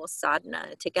 beautiful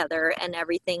sadhana together and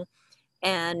everything.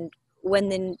 And when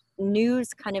the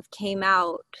news kind of came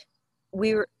out,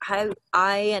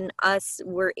 I and us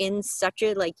were in such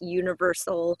a like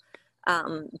universal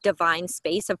divine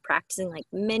space of practicing like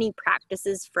many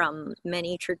practices from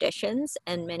many traditions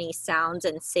and many sounds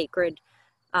and sacred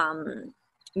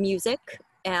music,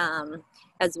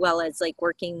 as well as like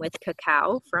working with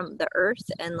cacao from the earth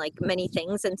and like many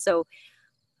things. And so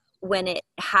when it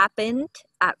happened,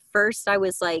 at first I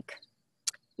was like,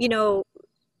 you know,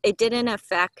 it didn't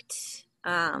affect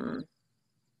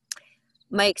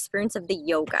my experience of the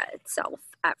yoga itself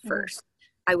at first,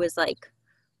 I was like,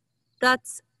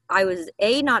 I was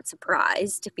not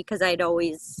surprised because I'd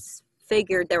always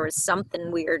figured there was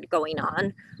something weird going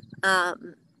on.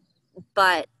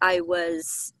 But I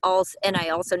was also, and I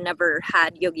also never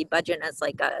had Yogi Bhajan as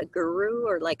like a guru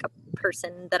or like a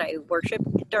person that I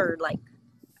worshiped or like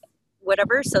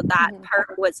whatever. So that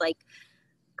part was like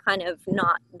kind of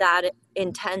not that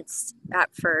intense at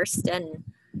first. And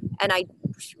I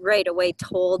right away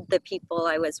told the people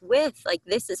I was with, like,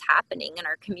 this is happening in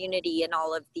our community, and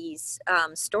all of these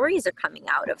stories are coming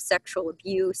out of sexual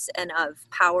abuse and of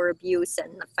power abuse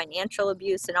and the financial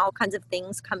abuse and all kinds of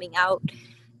things coming out.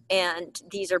 And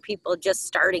these are people just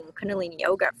starting Kundalini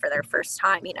yoga for their first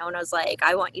time, you know, and I was like,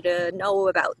 I want you to know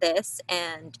about this.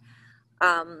 And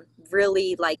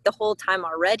really, like, the whole time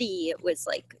already, it was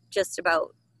like just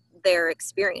about their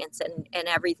experience and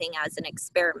everything as an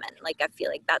experiment. Like, I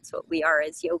feel like that's what we are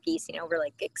as yogis, you know, we're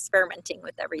like experimenting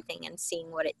with everything and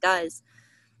seeing what it does.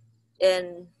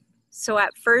 And so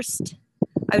at first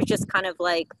I was just kind of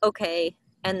like, okay,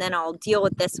 and then I'll deal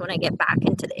with this when I get back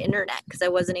into the internet, because I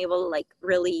wasn't able to like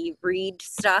really read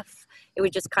stuff. It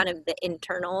was just kind of the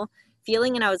internal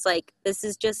feeling, and I was like, this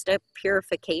is just a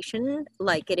purification,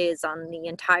 like it is on the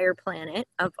entire planet,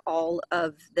 of all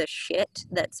of the shit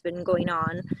that's been going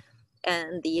on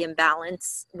and the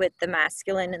imbalance with the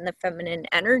masculine and the feminine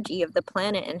energy of the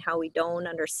planet and how we don't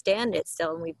understand it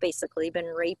still. And we've basically been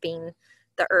raping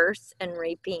the earth and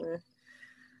raping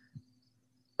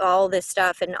all this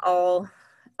stuff, and all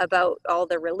about all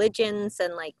the religions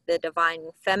and like the divine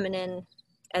feminine.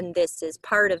 And this is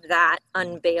part of that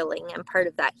unveiling and part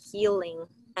of that healing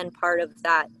and part of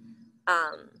that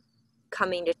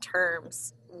coming to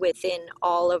terms within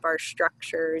all of our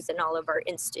structures and all of our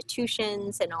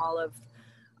institutions and all of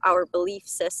our belief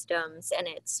systems. And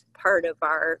it's part of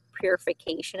our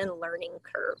purification and learning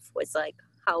curve, was like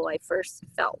how I first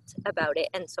felt about it.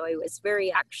 And so I was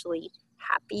very actually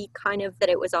happy kind of that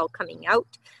it was all coming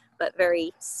out, but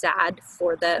very sad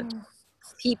for the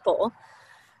people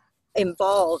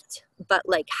involved, but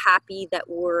like happy that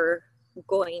we're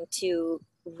going to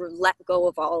let go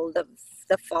of all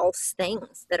the false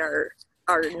things that are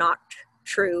not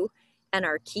true and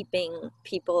are keeping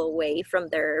people away from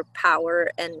their power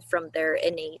and from their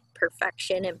innate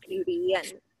perfection and beauty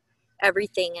and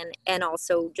everything. And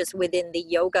also just within the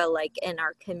yoga, like in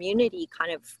our community,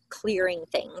 kind of clearing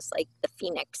things like the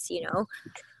phoenix, you know.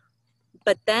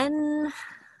 But then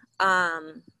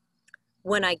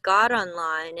when I got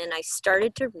online and I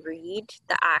started to read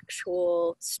the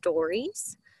actual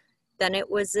stories, then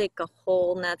it was like a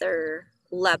whole nother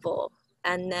level.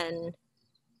 And then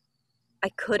I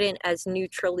couldn't as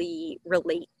neutrally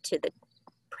relate to the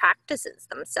practices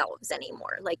themselves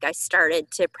anymore. Like, I started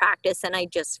to practice and I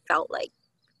just felt like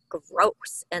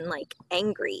gross and like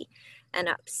angry and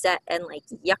upset and like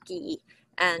yucky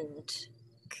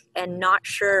and not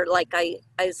sure. Like, I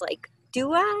was like,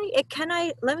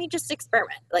 let me just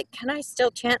experiment. Like, can I still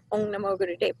chant Om Namo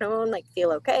Gurudev Namo and like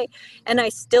feel okay? And I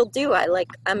still do.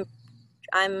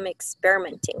 I'm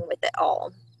experimenting with it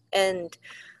all. And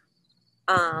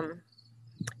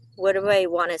what do I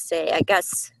want to say? I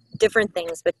guess different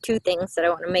things, but two things that I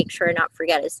want to make sure I not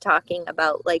forget is talking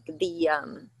about like the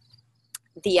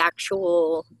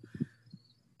actual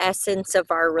essence of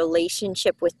our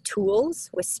relationship with tools,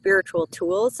 with spiritual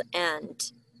tools,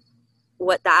 and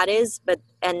what that is,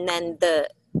 and then the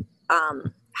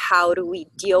how do we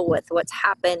deal with what's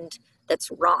happened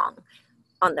that's wrong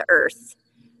on the earth.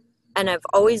 And I've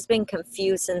always been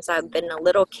confused since I've been a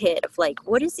little kid of like,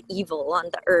 what is evil on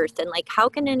the earth? And like, how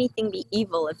can anything be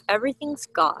evil if everything's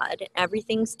God and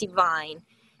everything's divine?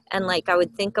 And like, I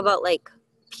would think about like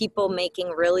people making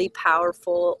really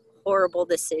powerful, horrible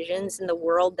decisions in the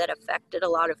world that affected a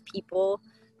lot of people.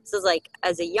 This is like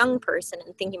as a young person,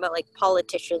 and thinking about like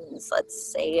politicians,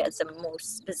 let's say, as a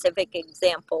most specific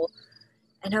example.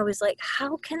 And I was like,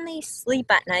 how can they sleep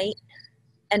at night?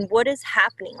 And what is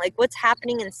happening? Like, what's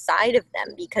happening inside of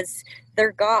them? Because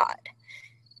they're God.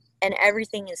 And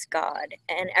everything is God.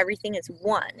 And everything is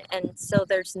one. And so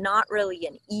there's not really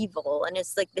an evil. And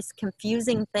it's like this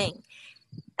confusing thing.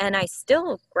 And I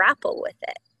still grapple with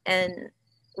it. And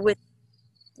with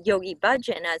Yogi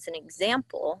Bhajan as an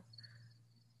example,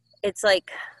 it's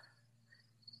like,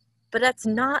 but that's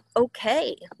not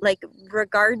okay. Like,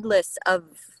 regardless of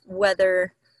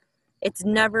whether... It's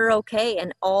never okay.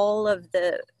 And all of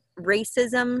the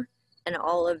racism and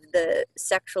all of the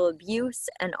sexual abuse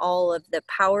and all of the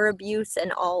power abuse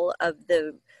and all of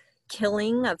the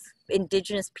killing of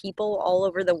indigenous people all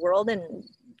over the world and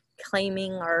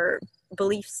claiming our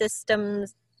belief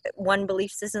systems one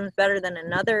belief system is better than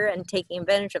another and taking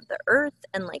advantage of the earth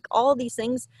and like all these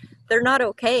things, they're not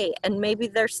okay. And maybe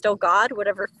they're still God,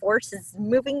 whatever force is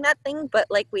moving that thing, but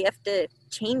like we have to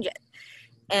change it.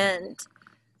 And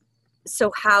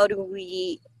so how do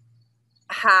we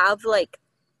have like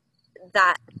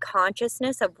that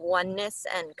consciousness of oneness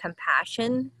and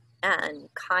compassion and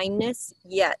kindness,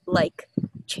 yet like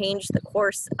change the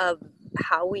course of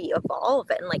how we evolve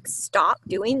and like stop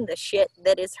doing the shit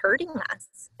that is hurting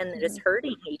us and that is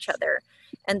hurting each other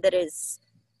and that is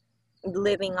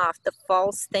living off the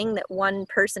false thing that one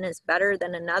person is better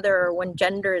than another or one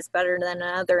gender is better than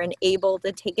another and able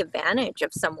to take advantage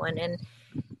of someone.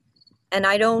 And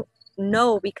I don't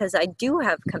know, because I do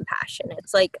have compassion.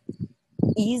 It's like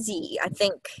easy, I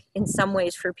think, in some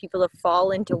ways for people to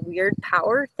fall into weird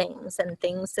power things and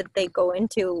things that they go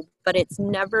into, but it's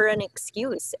never an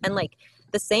excuse. And like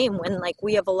the same when like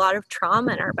we have a lot of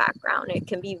trauma in our background, it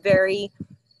can be very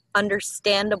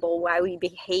understandable why we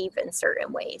behave in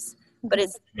certain ways, but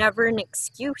it's never an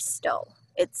excuse. Still,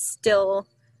 it's still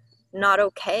not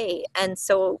okay. And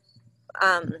so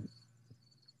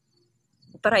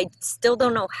but I still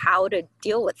don't know how to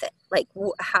deal with it. Like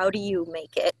how do you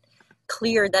make it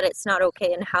clear that it's not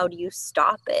okay, and how do you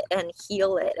stop it and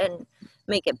heal it and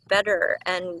make it better?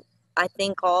 And I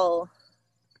think all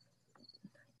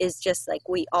is just like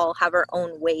we all have our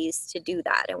own ways to do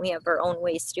that, and we have our own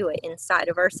ways to do it inside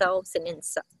of ourselves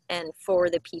and for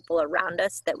the people around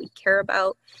us that we care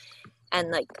about.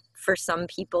 And like for some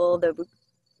people, the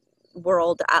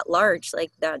world at large,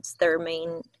 like that's their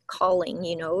main calling,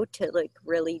 you know, to like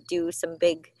really do some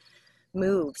big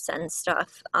moves and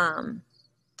stuff.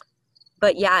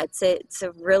 But yeah, it's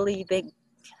a really big,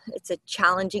 it's a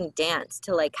challenging dance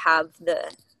to like have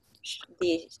the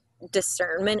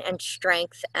discernment and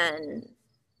strength and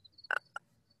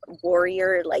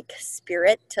warrior like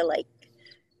spirit to like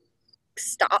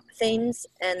stop things,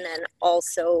 and then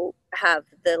also have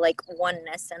the like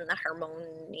oneness and the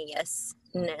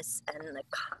harmoniousness and the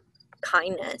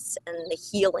kindness and the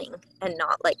healing, and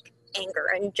not like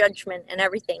anger and judgment and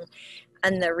everything.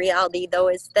 And the reality though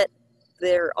is that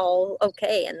they're all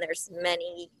okay, and there's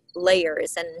many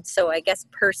layers. And so I guess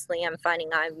personally I'm finding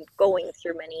I'm going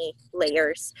through many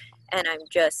layers, and I'm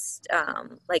just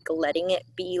like letting it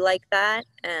be like that.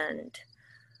 And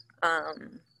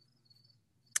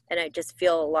I just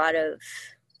feel a lot of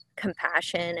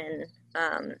compassion. And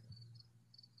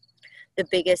the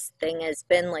biggest thing has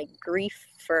been like grief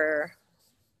for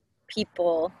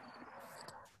people,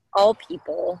 all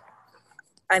people.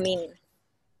 I mean,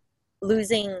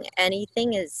 losing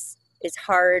anything is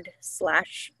hard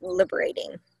 /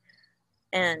 liberating.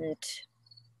 And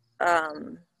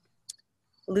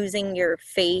losing your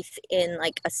faith in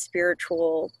like a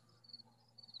spiritual,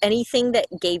 anything that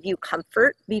gave you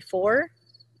comfort before,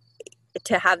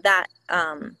 to have that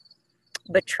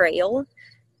betrayal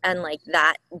and like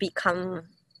that become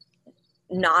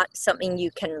not something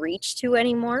you can reach to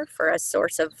anymore for a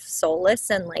source of solace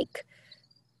and like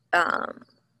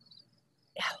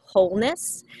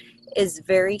wholeness, is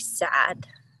very sad.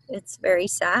 It's very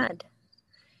sad.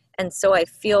 And so I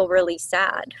feel really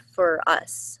sad for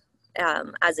us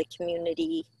as a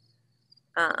community,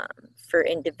 for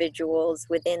individuals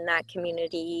within that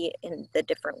community in the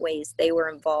different ways they were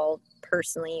involved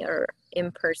personally or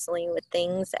impersonally with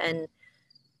things. And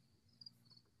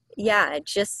yeah,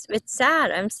 it's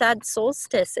sad. I'm sad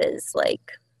solstices,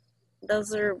 like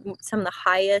those are some of the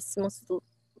highest, most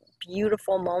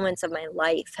beautiful moments of my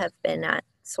life have been at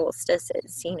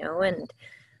solstices, you know. And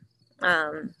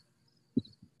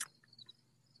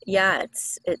yeah,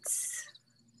 it's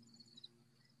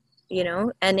you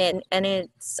know, and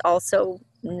it's also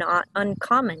not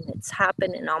uncommon. It's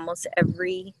happened in almost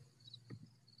every,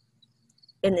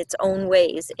 in its own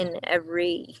ways, in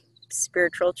every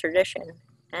spiritual tradition,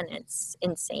 and it's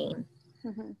insane.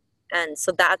 And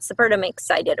so that's the part I'm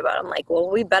excited about. I'm like,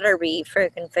 well, we better be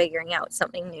freaking figuring out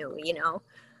something new, you know.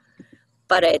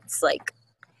 But it's like,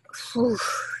 whew,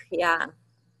 yeah.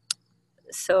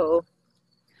 So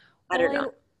I don't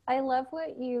know. I love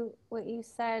what you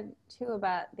said too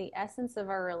about the essence of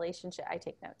our relationship. I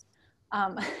take notes.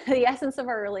 The essence of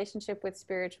our relationship with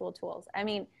spiritual tools. I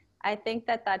mean, I think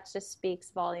that just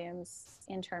speaks volumes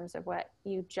in terms of what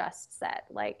you just said.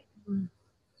 Like,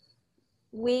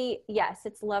 yes,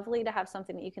 it's lovely to have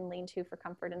something that you can lean to for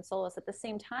comfort and solace. At the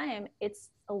same time,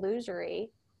 it's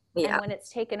illusory. Yeah. And when it's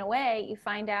taken away, you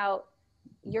find out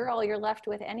you're all you're left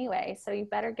with anyway. So you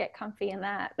better get comfy in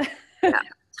that. Yeah,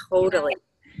 totally. You know?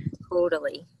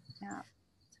 Totally. Yeah.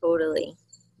 Totally.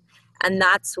 And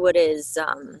that's what is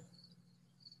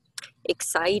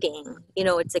exciting. You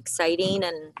know, it's exciting,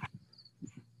 and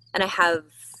And I have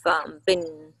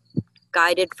been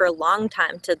guided for a long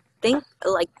time to think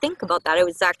about that. It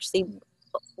was actually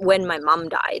when my mom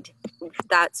died.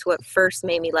 That's what first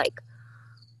made me like,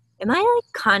 am I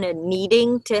like kind of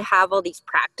needing to have all these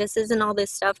practices and all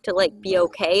this stuff to like be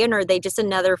okay? And are they just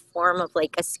another form of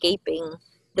like escaping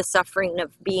the suffering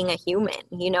of being a human,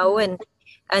 you know? And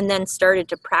then started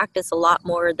to practice a lot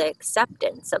more the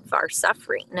acceptance of our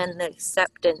suffering and the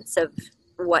acceptance of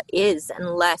what is, and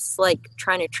less like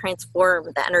trying to transform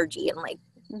the energy and like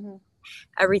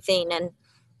everything. And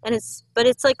it's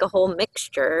like a whole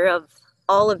mixture of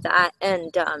all of that.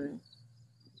 And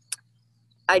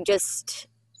I just,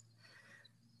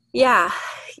 yeah,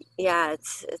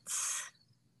 it's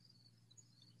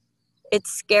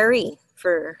scary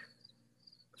for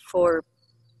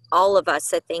all of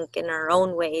us, I think, in our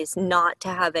own ways, not to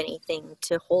have anything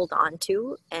to hold on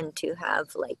to, and to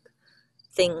have like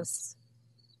things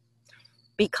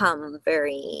become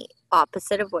very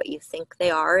opposite of what you think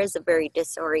they are, is a very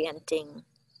disorienting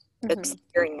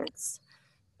experience.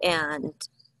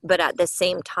 But at the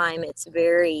same time, it's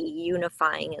very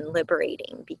unifying and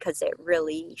liberating, because it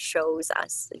really shows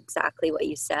us exactly what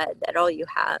you said, that all you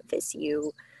have is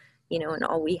you know, and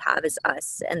all we have is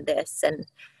us and this. And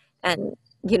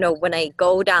you know, when I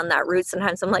go down that route,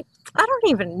 sometimes I'm like, I don't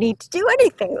even need to do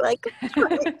anything. Like,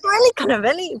 really kind of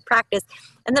any practice.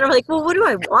 And then I'm like, well, what do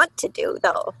I want to do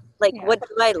though? Like, what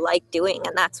do I like doing?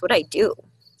 And that's what I do.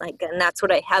 Like, and that's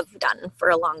what I have done for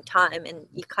a long time. And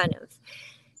you kind of,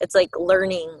 it's like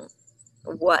learning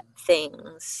what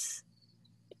things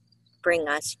bring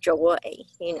us joy,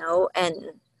 you know,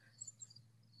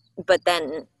 but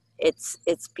then it's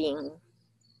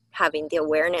having the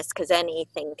awareness, because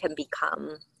anything can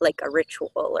become like a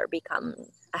ritual or become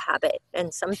a habit,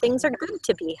 and some things are good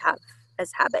to have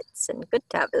as habits and good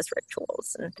to have as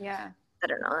rituals. And I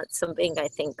don't know, it's something I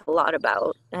think a lot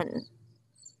about, and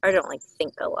I don't like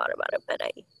think a lot about it, but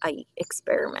I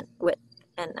experiment with.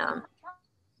 And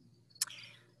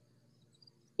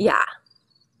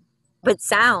but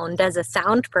sound, as a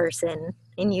sound person,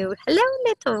 and you, hello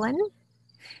little one.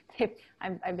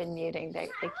 I've been muting. They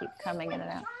keep coming in and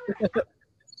out.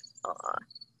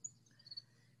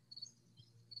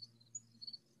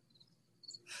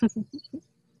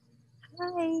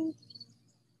 Hi.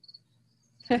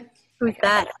 Who's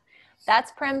that?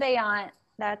 That's Prembayant.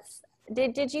 That's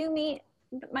did you meet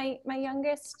my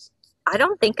youngest? I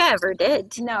don't think I ever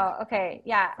did. No. Okay.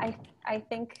 Yeah. I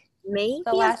think maybe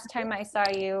the last time I saw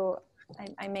you,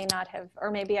 I may not have, or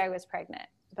maybe I was pregnant.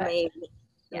 But maybe.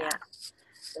 Yeah.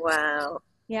 Wow.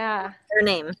 Yeah. Her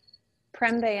name?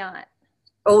 Prembayant.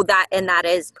 Oh, that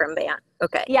is Prembayant.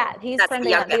 Okay. Yeah, he's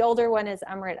Prembayant. The older one is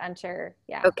Amrit Unter.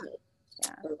 Yeah. Okay.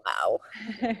 Yeah. Wow.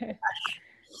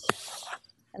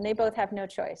 And they both have no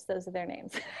choice. Those are their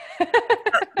names.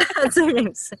 That's their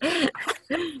names.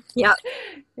 Yeah.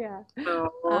 Yeah.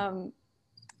 Oh.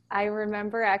 I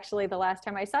remember actually the last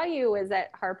time I saw you was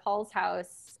at Harpal's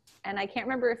house, and I can't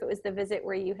remember if it was the visit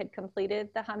where you had completed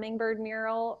the hummingbird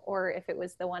mural or if it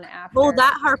was the one after. Oh,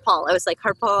 that Harpal. I was like,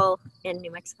 Harpal in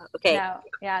New Mexico. Okay. No,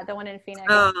 yeah, the one in Phoenix.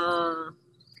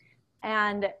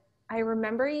 And I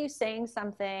remember you saying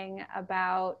something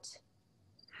about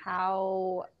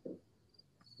how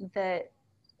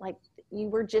you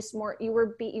were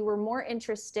more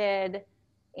interested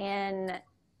in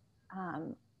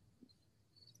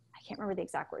I can't remember the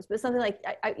exact words, but something like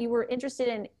you were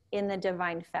interested in the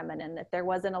divine feminine, that there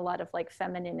wasn't a lot of like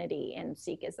femininity in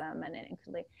Sikhism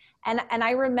and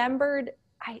I remembered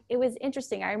it was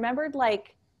interesting. I remembered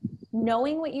like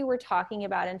knowing what you were talking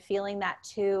about and feeling that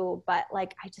too, but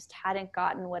like I just hadn't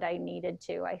gotten what I needed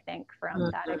to, I think,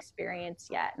 from that experience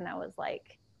yet. And I was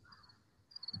like,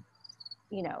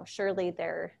 you know, surely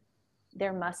there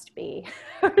must be,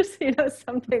 you know,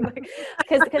 something like,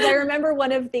 because I remember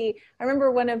one of the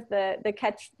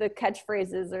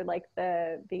catchphrases, or like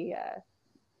the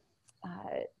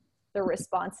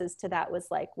responses to that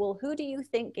was like, well, who do you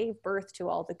think gave birth to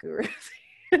all the gurus?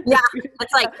 Yeah,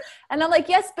 it's like, and I'm like,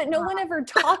 yes, but no one ever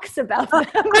talks about them.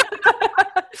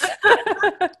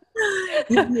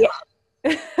 Yeah.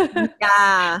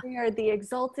 They are the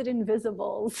exalted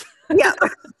invisibles. Yeah.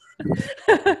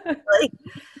 Like,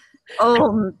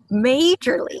 oh,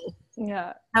 majorly.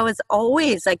 Yeah. I was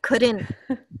always, I couldn't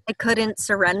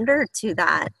surrender to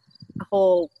that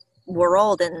whole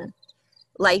world and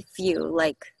life view.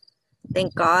 Like,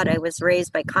 thank God I was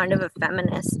raised by kind of a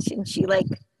feminist, and she like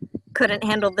couldn't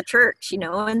handle the church, you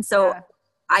know? And so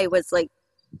I was like,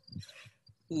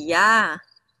 yeah.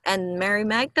 And Mary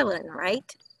Magdalene,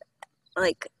 right?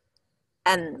 Like,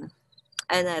 and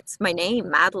that's my name,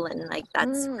 Madeline. Like,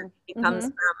 that's where she comes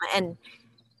from.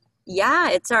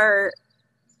 yeah,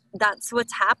 that's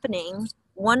what's happening.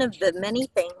 One of the many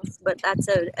things, but that's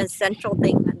an essential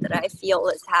thing that I feel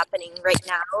is happening right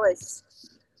now is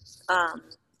um,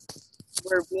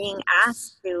 we're being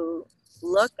asked to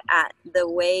look at the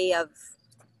way of,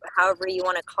 however you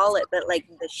want to call it, but like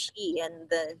the she and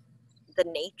the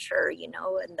nature, you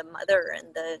know, and the mother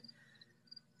and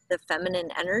the feminine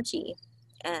energy.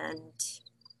 And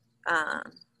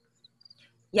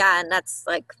yeah, and that's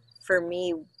like, for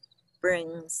me,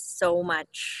 brings so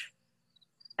much.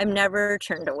 I'm never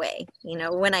turned away. You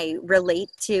know, when I relate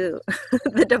to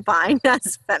the divine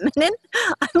as feminine,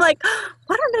 I'm like,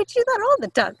 why don't I do that all the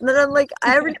time? And then I'm like,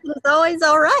 everything's always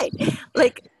all right.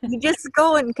 Like, you just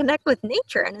go and connect with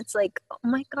nature, and it's like, oh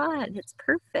my God, it's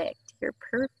perfect. You're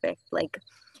perfect. Like,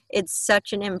 it's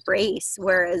such an embrace.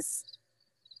 Whereas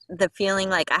the feeling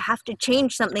like I have to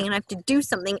change something and I have to do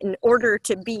something in order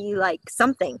to be like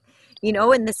something, you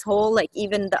know, and this whole, like,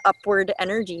 even the upward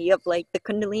energy of like the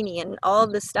Kundalini and all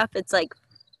of this stuff, it's like,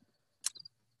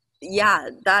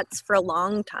 yeah, that's for a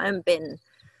long time been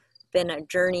a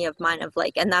journey of mine of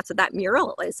like, and that's what that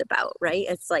mural is about, right?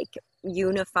 It's like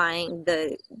unifying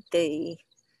the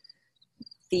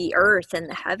earth and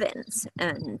the heavens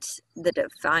and the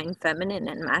divine feminine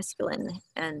and masculine,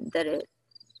 and that it,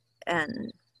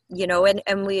 and you know,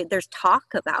 and we, there's talk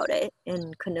about it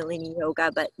in Kundalini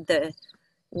yoga, but the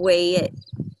way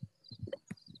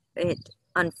it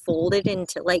unfolded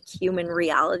into like human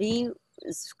reality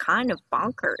is kind of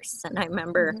bonkers. And I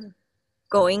remember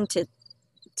going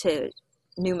to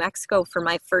New Mexico for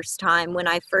my first time, when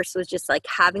I first was just like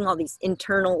having all these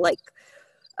internal like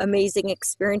amazing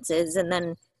experiences, and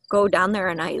then go down there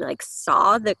and I like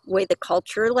saw the way the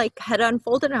culture like had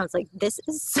unfolded, and I was like, this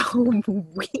is so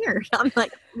weird. I'm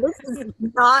like, this is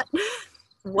not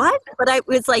what, but I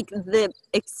was like, the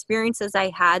experiences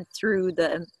I had through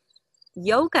the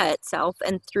yoga itself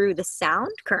and through the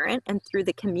sound current and through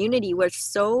the community was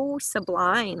so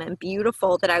sublime and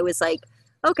beautiful that I was like,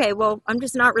 okay, well, I'm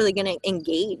just not really going to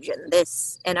engage in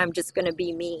this, and I'm just going to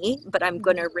be me, but I'm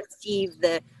going to receive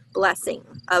the blessing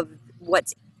of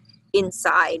what's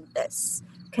inside this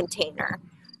container.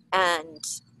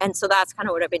 And so that's kind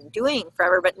of what I've been doing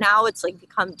forever. But now it's like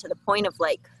become to the point of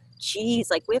like, geez,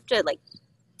 like we have to like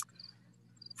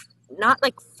not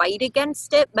like fight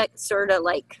against it, but sort of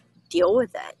like deal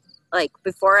with it. Like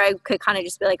before I could kind of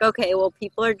just be like, okay, well,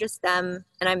 people are just them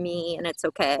and I'm me and it's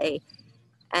okay.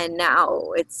 And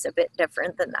now it's a bit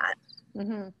different than that.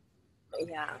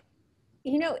 Yeah.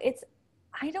 You know,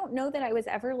 I don't know that I was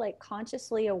ever like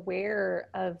consciously aware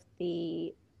of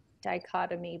the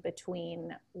dichotomy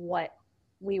between what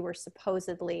we were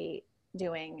supposedly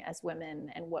doing as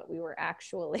women and what we were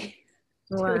actually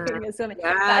doing as women.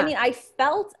 Yeah. I mean, I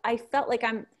felt like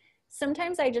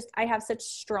sometimes I have such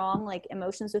strong like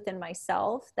emotions within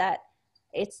myself that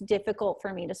it's difficult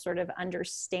for me to sort of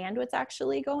understand what's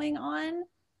actually going on.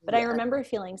 But I remember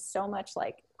feeling so much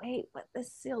like, wait, but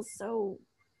this feels so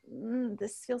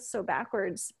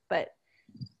backwards. But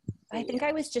I think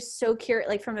I was just so curious,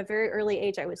 like from a very early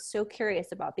age, I was so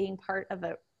curious about being part of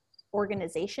a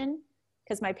organization,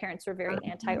 because my parents were very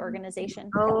anti-organization.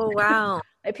 Oh, wow.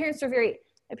 My parents were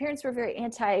very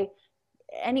anti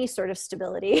any sort of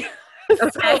stability.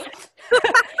 Okay.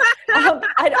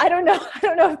 I don't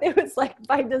know if it was like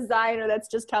by design or that's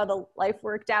just how the life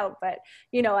worked out, but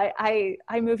you know, I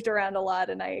moved around a lot,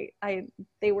 and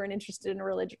they weren't interested in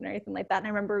religion or anything like that. And I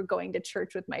remember going to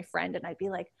church with my friend, and I'd be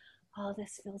like, oh,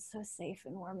 this feels so safe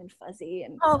and warm and fuzzy,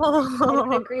 and I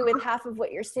don't agree with half of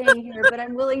what you're saying here, but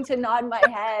I'm willing to nod my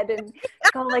head and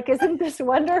go like, isn't this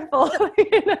wonderful?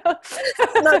 You know?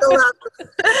 Snuggle up.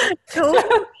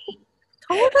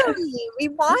 Totally. We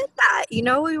want that, you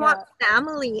know, we want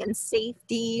family and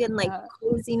safety and like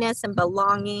coziness and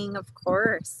belonging, of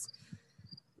course.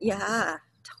 Yeah,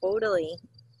 totally.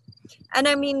 And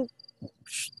I mean,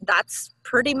 that's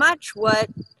pretty much what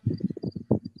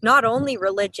not only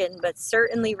religion, but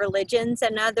certainly religions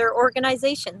and other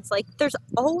organizations, like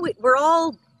we're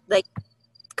all like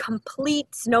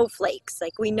complete snowflakes.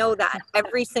 Like we know that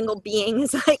every single being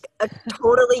is like a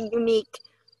totally unique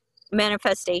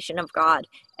manifestation of God,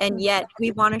 and yet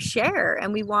we want to share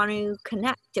and we want to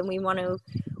connect and we want to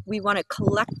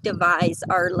collectivize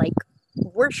our like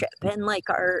worship and like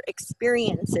our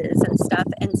experiences and stuff.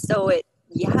 And so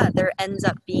there ends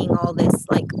up being all this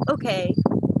like, okay,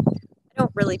 I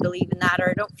don't really believe in that, or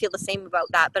I don't feel the same about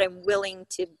that, but I'm willing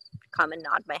to come and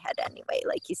nod my head anyway,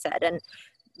 like you said, and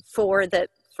for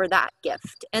that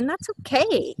gift. And that's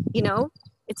okay, you know,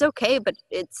 it's okay, but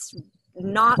it's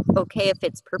not okay if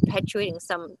it's perpetuating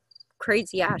some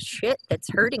crazy ass shit that's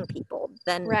hurting people.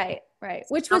 Then right. Right.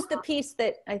 Which was the piece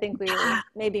that I think we were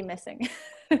maybe missing.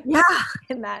 Yeah.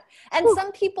 In that. And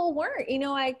some people weren't,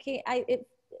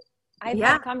 I've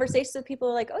had conversations with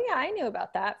people like, oh yeah, I knew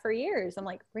about that for years. I'm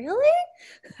like, really?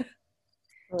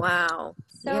 Wow.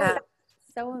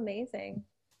 So amazing.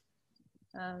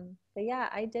 But yeah,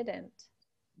 I didn't.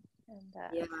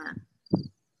 And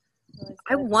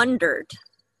I wondered.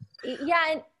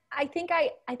 Yeah, and I think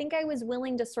I was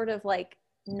willing to sort of like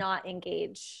not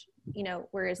engage,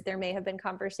 whereas there may have been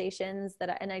conversations that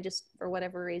I just, for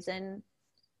whatever reason,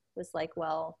 was like,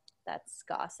 well, that's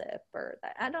gossip, or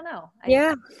that, I don't know.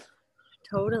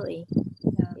 Totally.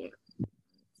 Yeah.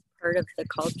 Part of the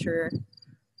culture.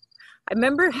 I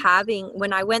remember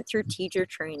when I went through teacher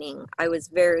training, I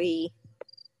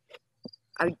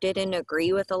didn't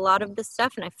agree with a lot of the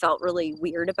stuff and I felt really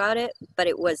weird about it, but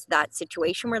it was that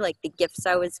situation where like the gifts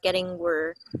I was getting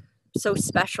were so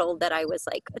special that I was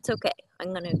like, it's okay. I'm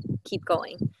going to keep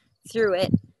going through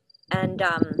it. And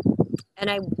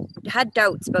I had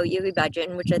doubts about Yogi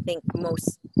Bhajan, which I think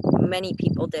many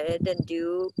people did and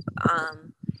do.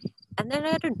 And then I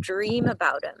had a dream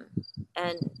about him,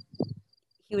 and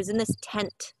he was in this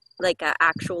tent, like an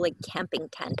actual like camping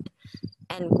tent,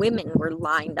 and women were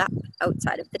lined up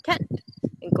outside of the tent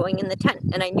and going in the tent.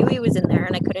 And I knew he was in there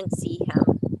and I couldn't see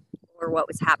him or what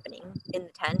was happening in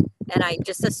the tent. And I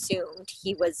just assumed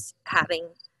he was having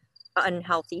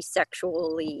unhealthy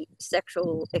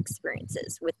sexual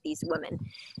experiences with these women.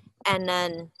 And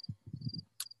then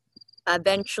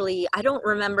eventually, I don't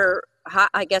remember how,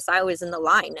 I guess I was in the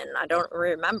line and I don't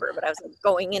remember, but I was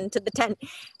going into the tent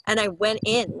and I went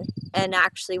in, and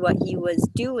actually what he was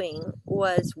doing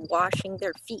was washing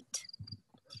their feet.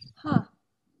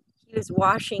 He was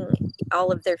washing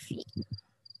all of their feet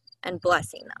and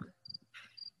blessing them.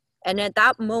 And at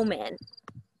that moment,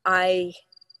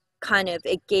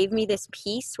 it gave me this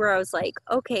peace where I was like,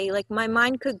 okay, like my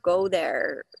mind could go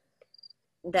there,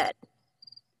 that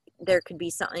there could be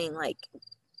something like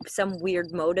some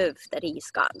weird motive that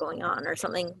he's got going on or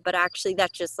something, but actually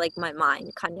that's just like my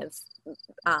mind kind of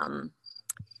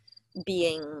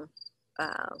being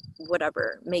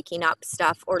whatever, making up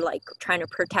stuff or like trying to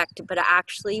protect, but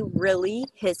actually really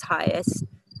his highest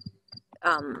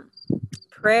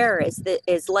prayer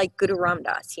is like Guru Ram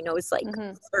Das, it's like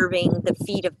serving the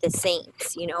feet of the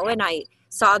saints, and I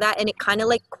saw that and it kind of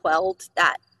like quelled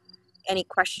that any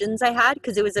questions I had,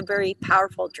 because it was a very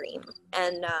powerful dream.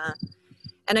 And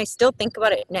I still think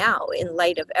about it now in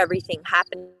light of everything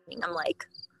happening. I'm like,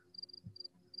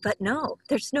 but no,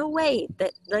 there's no way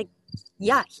that, like,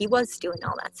 yeah, he was doing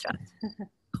all that stuff.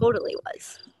 Totally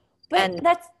was. But and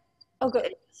that's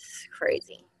good. It's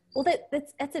crazy. Well,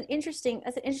 that's an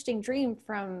interesting dream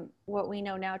from what we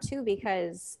know now too,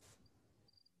 because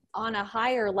on a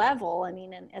higher level, I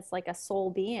mean, and it's like a soul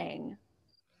being.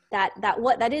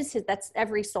 That's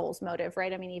every soul's motive,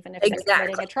 right? I mean, even if they're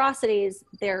committing atrocities,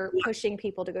 they're pushing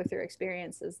people to go through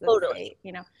experiences that totally.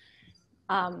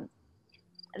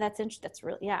 That's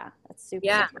really, that's super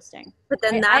interesting. But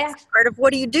then that's part of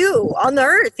what do you do on the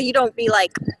earth? You don't be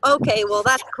like, okay, well,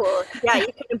 that's cool. Yeah, you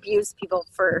can abuse people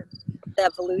for the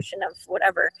evolution of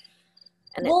whatever.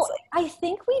 And I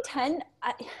think we tend,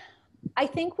 I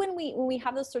think when we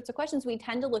have those sorts of questions, we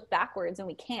tend to look backwards, and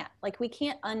we can't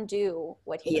undo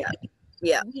what he did.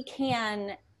 Yeah. We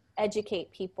can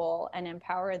educate people and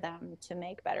empower them to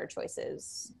make better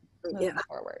choices moving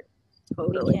forward.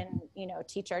 Totally. We can,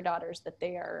 teach our daughters that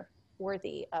they are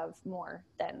worthy of more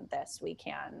than this. We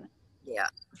can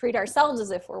treat ourselves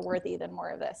as if we're worthy than more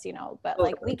of this, but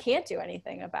totally. Like we can't do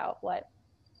anything about what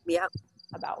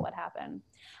happened.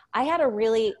 I had a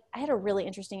really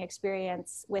interesting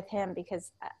experience with him,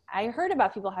 because I heard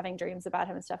about people having dreams about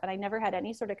him and stuff, and I never had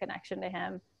any sort of connection to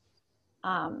him.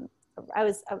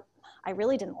 I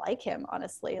really didn't like him,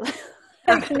 honestly.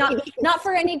 not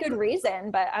for any good reason,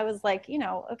 but I was like,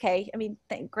 okay. I mean,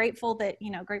 grateful that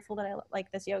I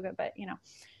like this yoga, but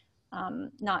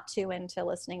not too into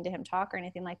listening to him talk or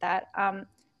anything like that.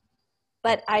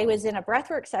 But I was in a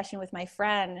breathwork session with my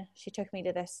friend. She took me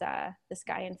to this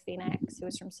guy in Phoenix who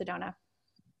was from Sedona.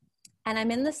 And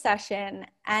I'm in the session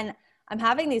and I'm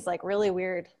having these like really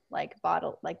weird, like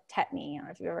tetany. I don't know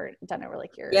if you've ever done it where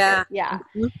like you're. Yeah. Yeah.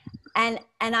 And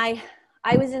I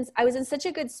was in such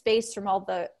a good space from all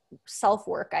the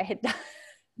self-work I had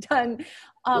done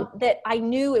that I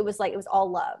knew it was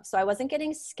all love. So I wasn't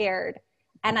getting scared.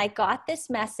 And I got this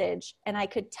message, and I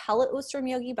could tell it was from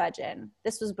Yogi Bhajan.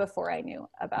 This was before I knew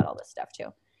about all this stuff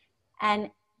too. And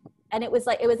it was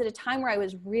at a time where I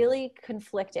was really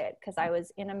conflicted, because I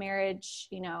was in a marriage,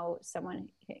 someone,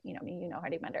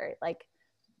 Heidi Mender, like,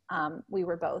 we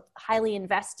were both highly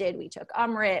invested. We took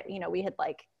Amrit, we had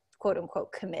like quote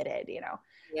unquote committed,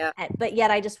 Yeah. but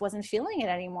yet I just wasn't feeling it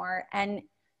anymore. And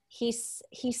he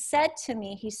said to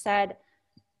me, he said,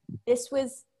 this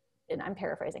was, and I'm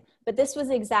paraphrasing, but this was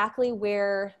exactly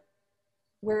where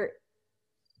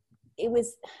it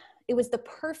was the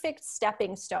perfect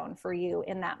stepping stone for you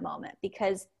in that moment.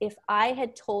 Because if I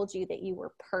had told you that you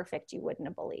were perfect, you wouldn't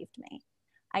have believed me.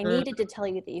 I needed to tell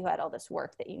you that you had all this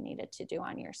work that you needed to do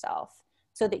on yourself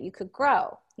so that you could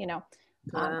grow,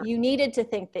 you needed to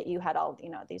think that you had all,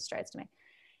 these strides to make.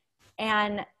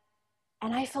 And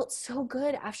I felt so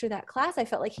good after that class. I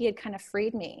felt like he had kind of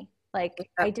freed me. Like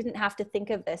I didn't have to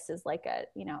think of this as like a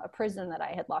prison that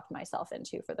I had locked myself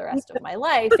into for the rest of my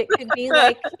life. It could be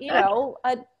like,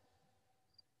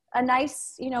 a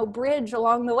nice, bridge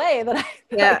along the way that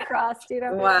I crossed,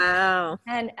 Wow.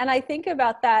 And I think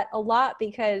about that a lot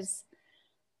because,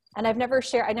 and I never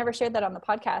shared that on the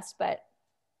podcast, but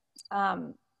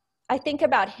I think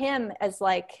about him as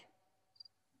like,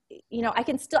 I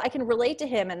can relate to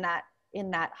him in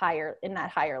that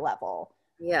higher level.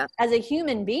 Yeah. As a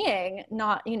human being,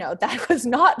 not, that was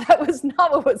not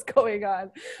what was going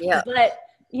on. Yeah. But,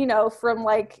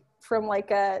 from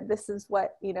this is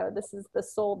what, this is the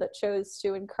soul that chose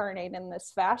to incarnate in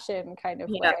this fashion kind of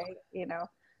way,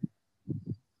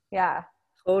 Yeah.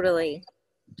 Totally.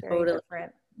 Very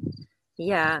different.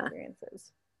 Yeah.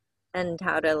 Experiences. And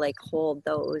how to like hold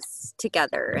those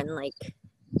together and like,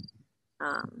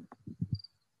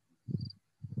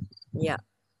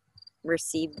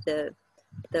 receive the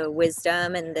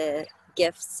wisdom and the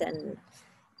gifts and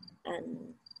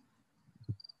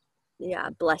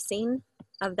blessing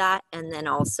of that, and then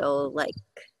also like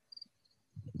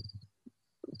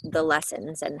the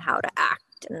lessons and how to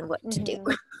act and what to do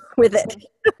with it.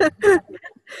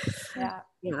 Yeah.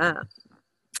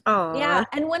 Oh yeah.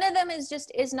 And one of them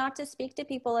is not to speak to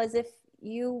people as if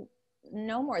you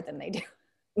know more than they do.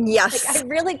 Yes.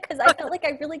 Like because I felt like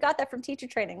I really got that from teacher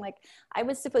training. Like I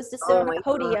was supposed to sit on a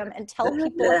podium and tell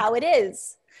people how it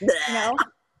is, and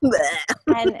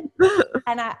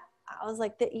I was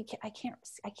like, I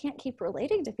can't keep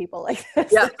relating to people like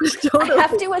this. Yeah, totally. I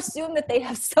have to assume that they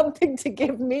have something to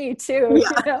give me too.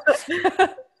 Yeah.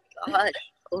 God,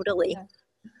 totally.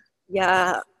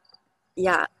 Yeah.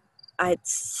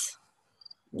 It's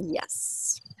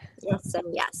yes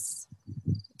and yes.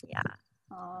 Yeah.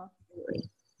 Aww. Really.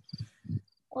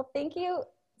 Well, thank you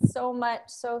so much,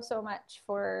 so much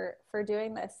for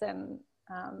doing this and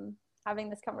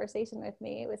having this conversation with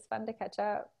me. It was fun to catch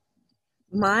up.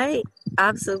 My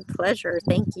absolute pleasure.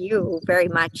 Thank you very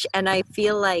much. And I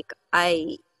feel like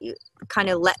I kind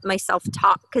of let myself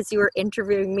talk because you were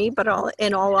interviewing me, but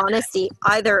in all honesty,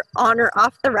 either on or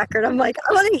off the record, I'm like,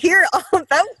 I want to hear all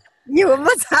about you and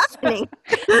what's happening.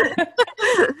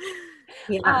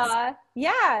 Yes.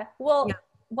 Yeah. Well, yeah.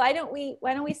 Why don't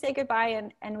we say goodbye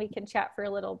and we can chat for a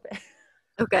little bit?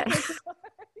 Okay.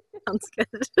 Sounds good.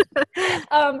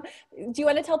 Do you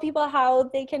want to tell people how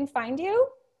they can find you?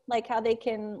 Like how they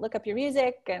can look up your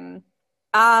music and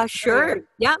sure.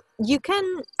 Yeah. You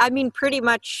can, I mean, pretty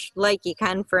much like you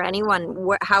can for anyone,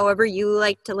 however you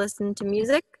like to listen to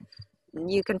music,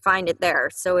 you can find it there.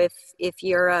 So if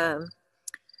you're a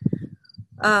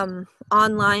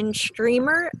online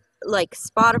streamer like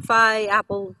Spotify,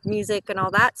 Apple Music and all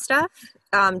that stuff,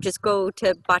 just go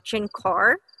to Bachchan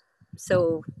Kaur,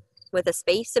 so with a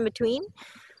space in between,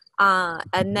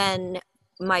 and then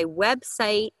my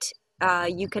website,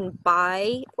 you can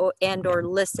buy or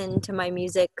listen to my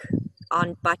music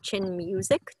on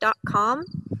bachchanmusic.com,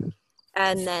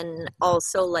 and then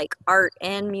also like art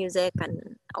and music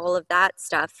and all of that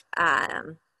stuff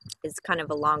is kind of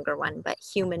a longer one, but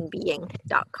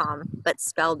humanbeing.com, but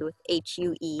spelled with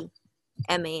HUEMANBEING.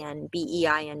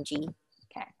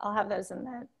 Okay, I'll have those in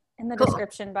the cool.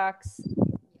 Description box.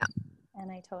 Yeah.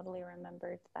 And I totally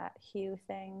remembered that Hugh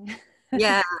thing.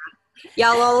 Yeah.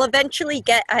 Yeah, well, I'll eventually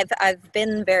get, I've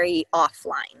been very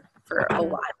offline for a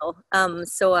while.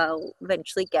 So I'll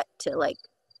eventually get to like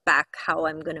back how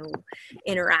I'm going to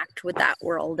interact with that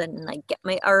world and like get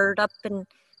my art up and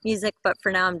music. But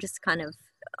for now, I'm just kind of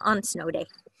on a snow day,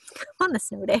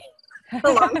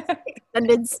 a long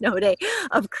extended snow day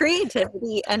of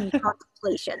creativity and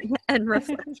contemplation and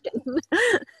reflection.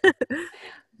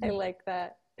 I like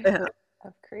that. Yeah.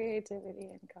 Of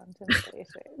creativity and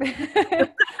contemplation.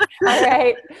 All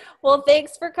right. Well,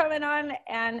 thanks for coming on,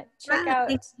 and check out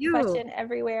Bachchan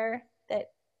everywhere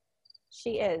that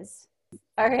she is.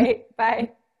 All right.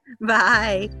 Bye.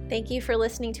 Bye. Thank you for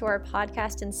listening to our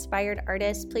podcast, Inspired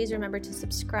Artists. Please remember to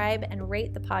subscribe and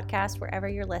rate the podcast wherever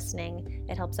you're listening.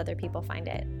 It helps other people find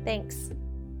it. Thanks.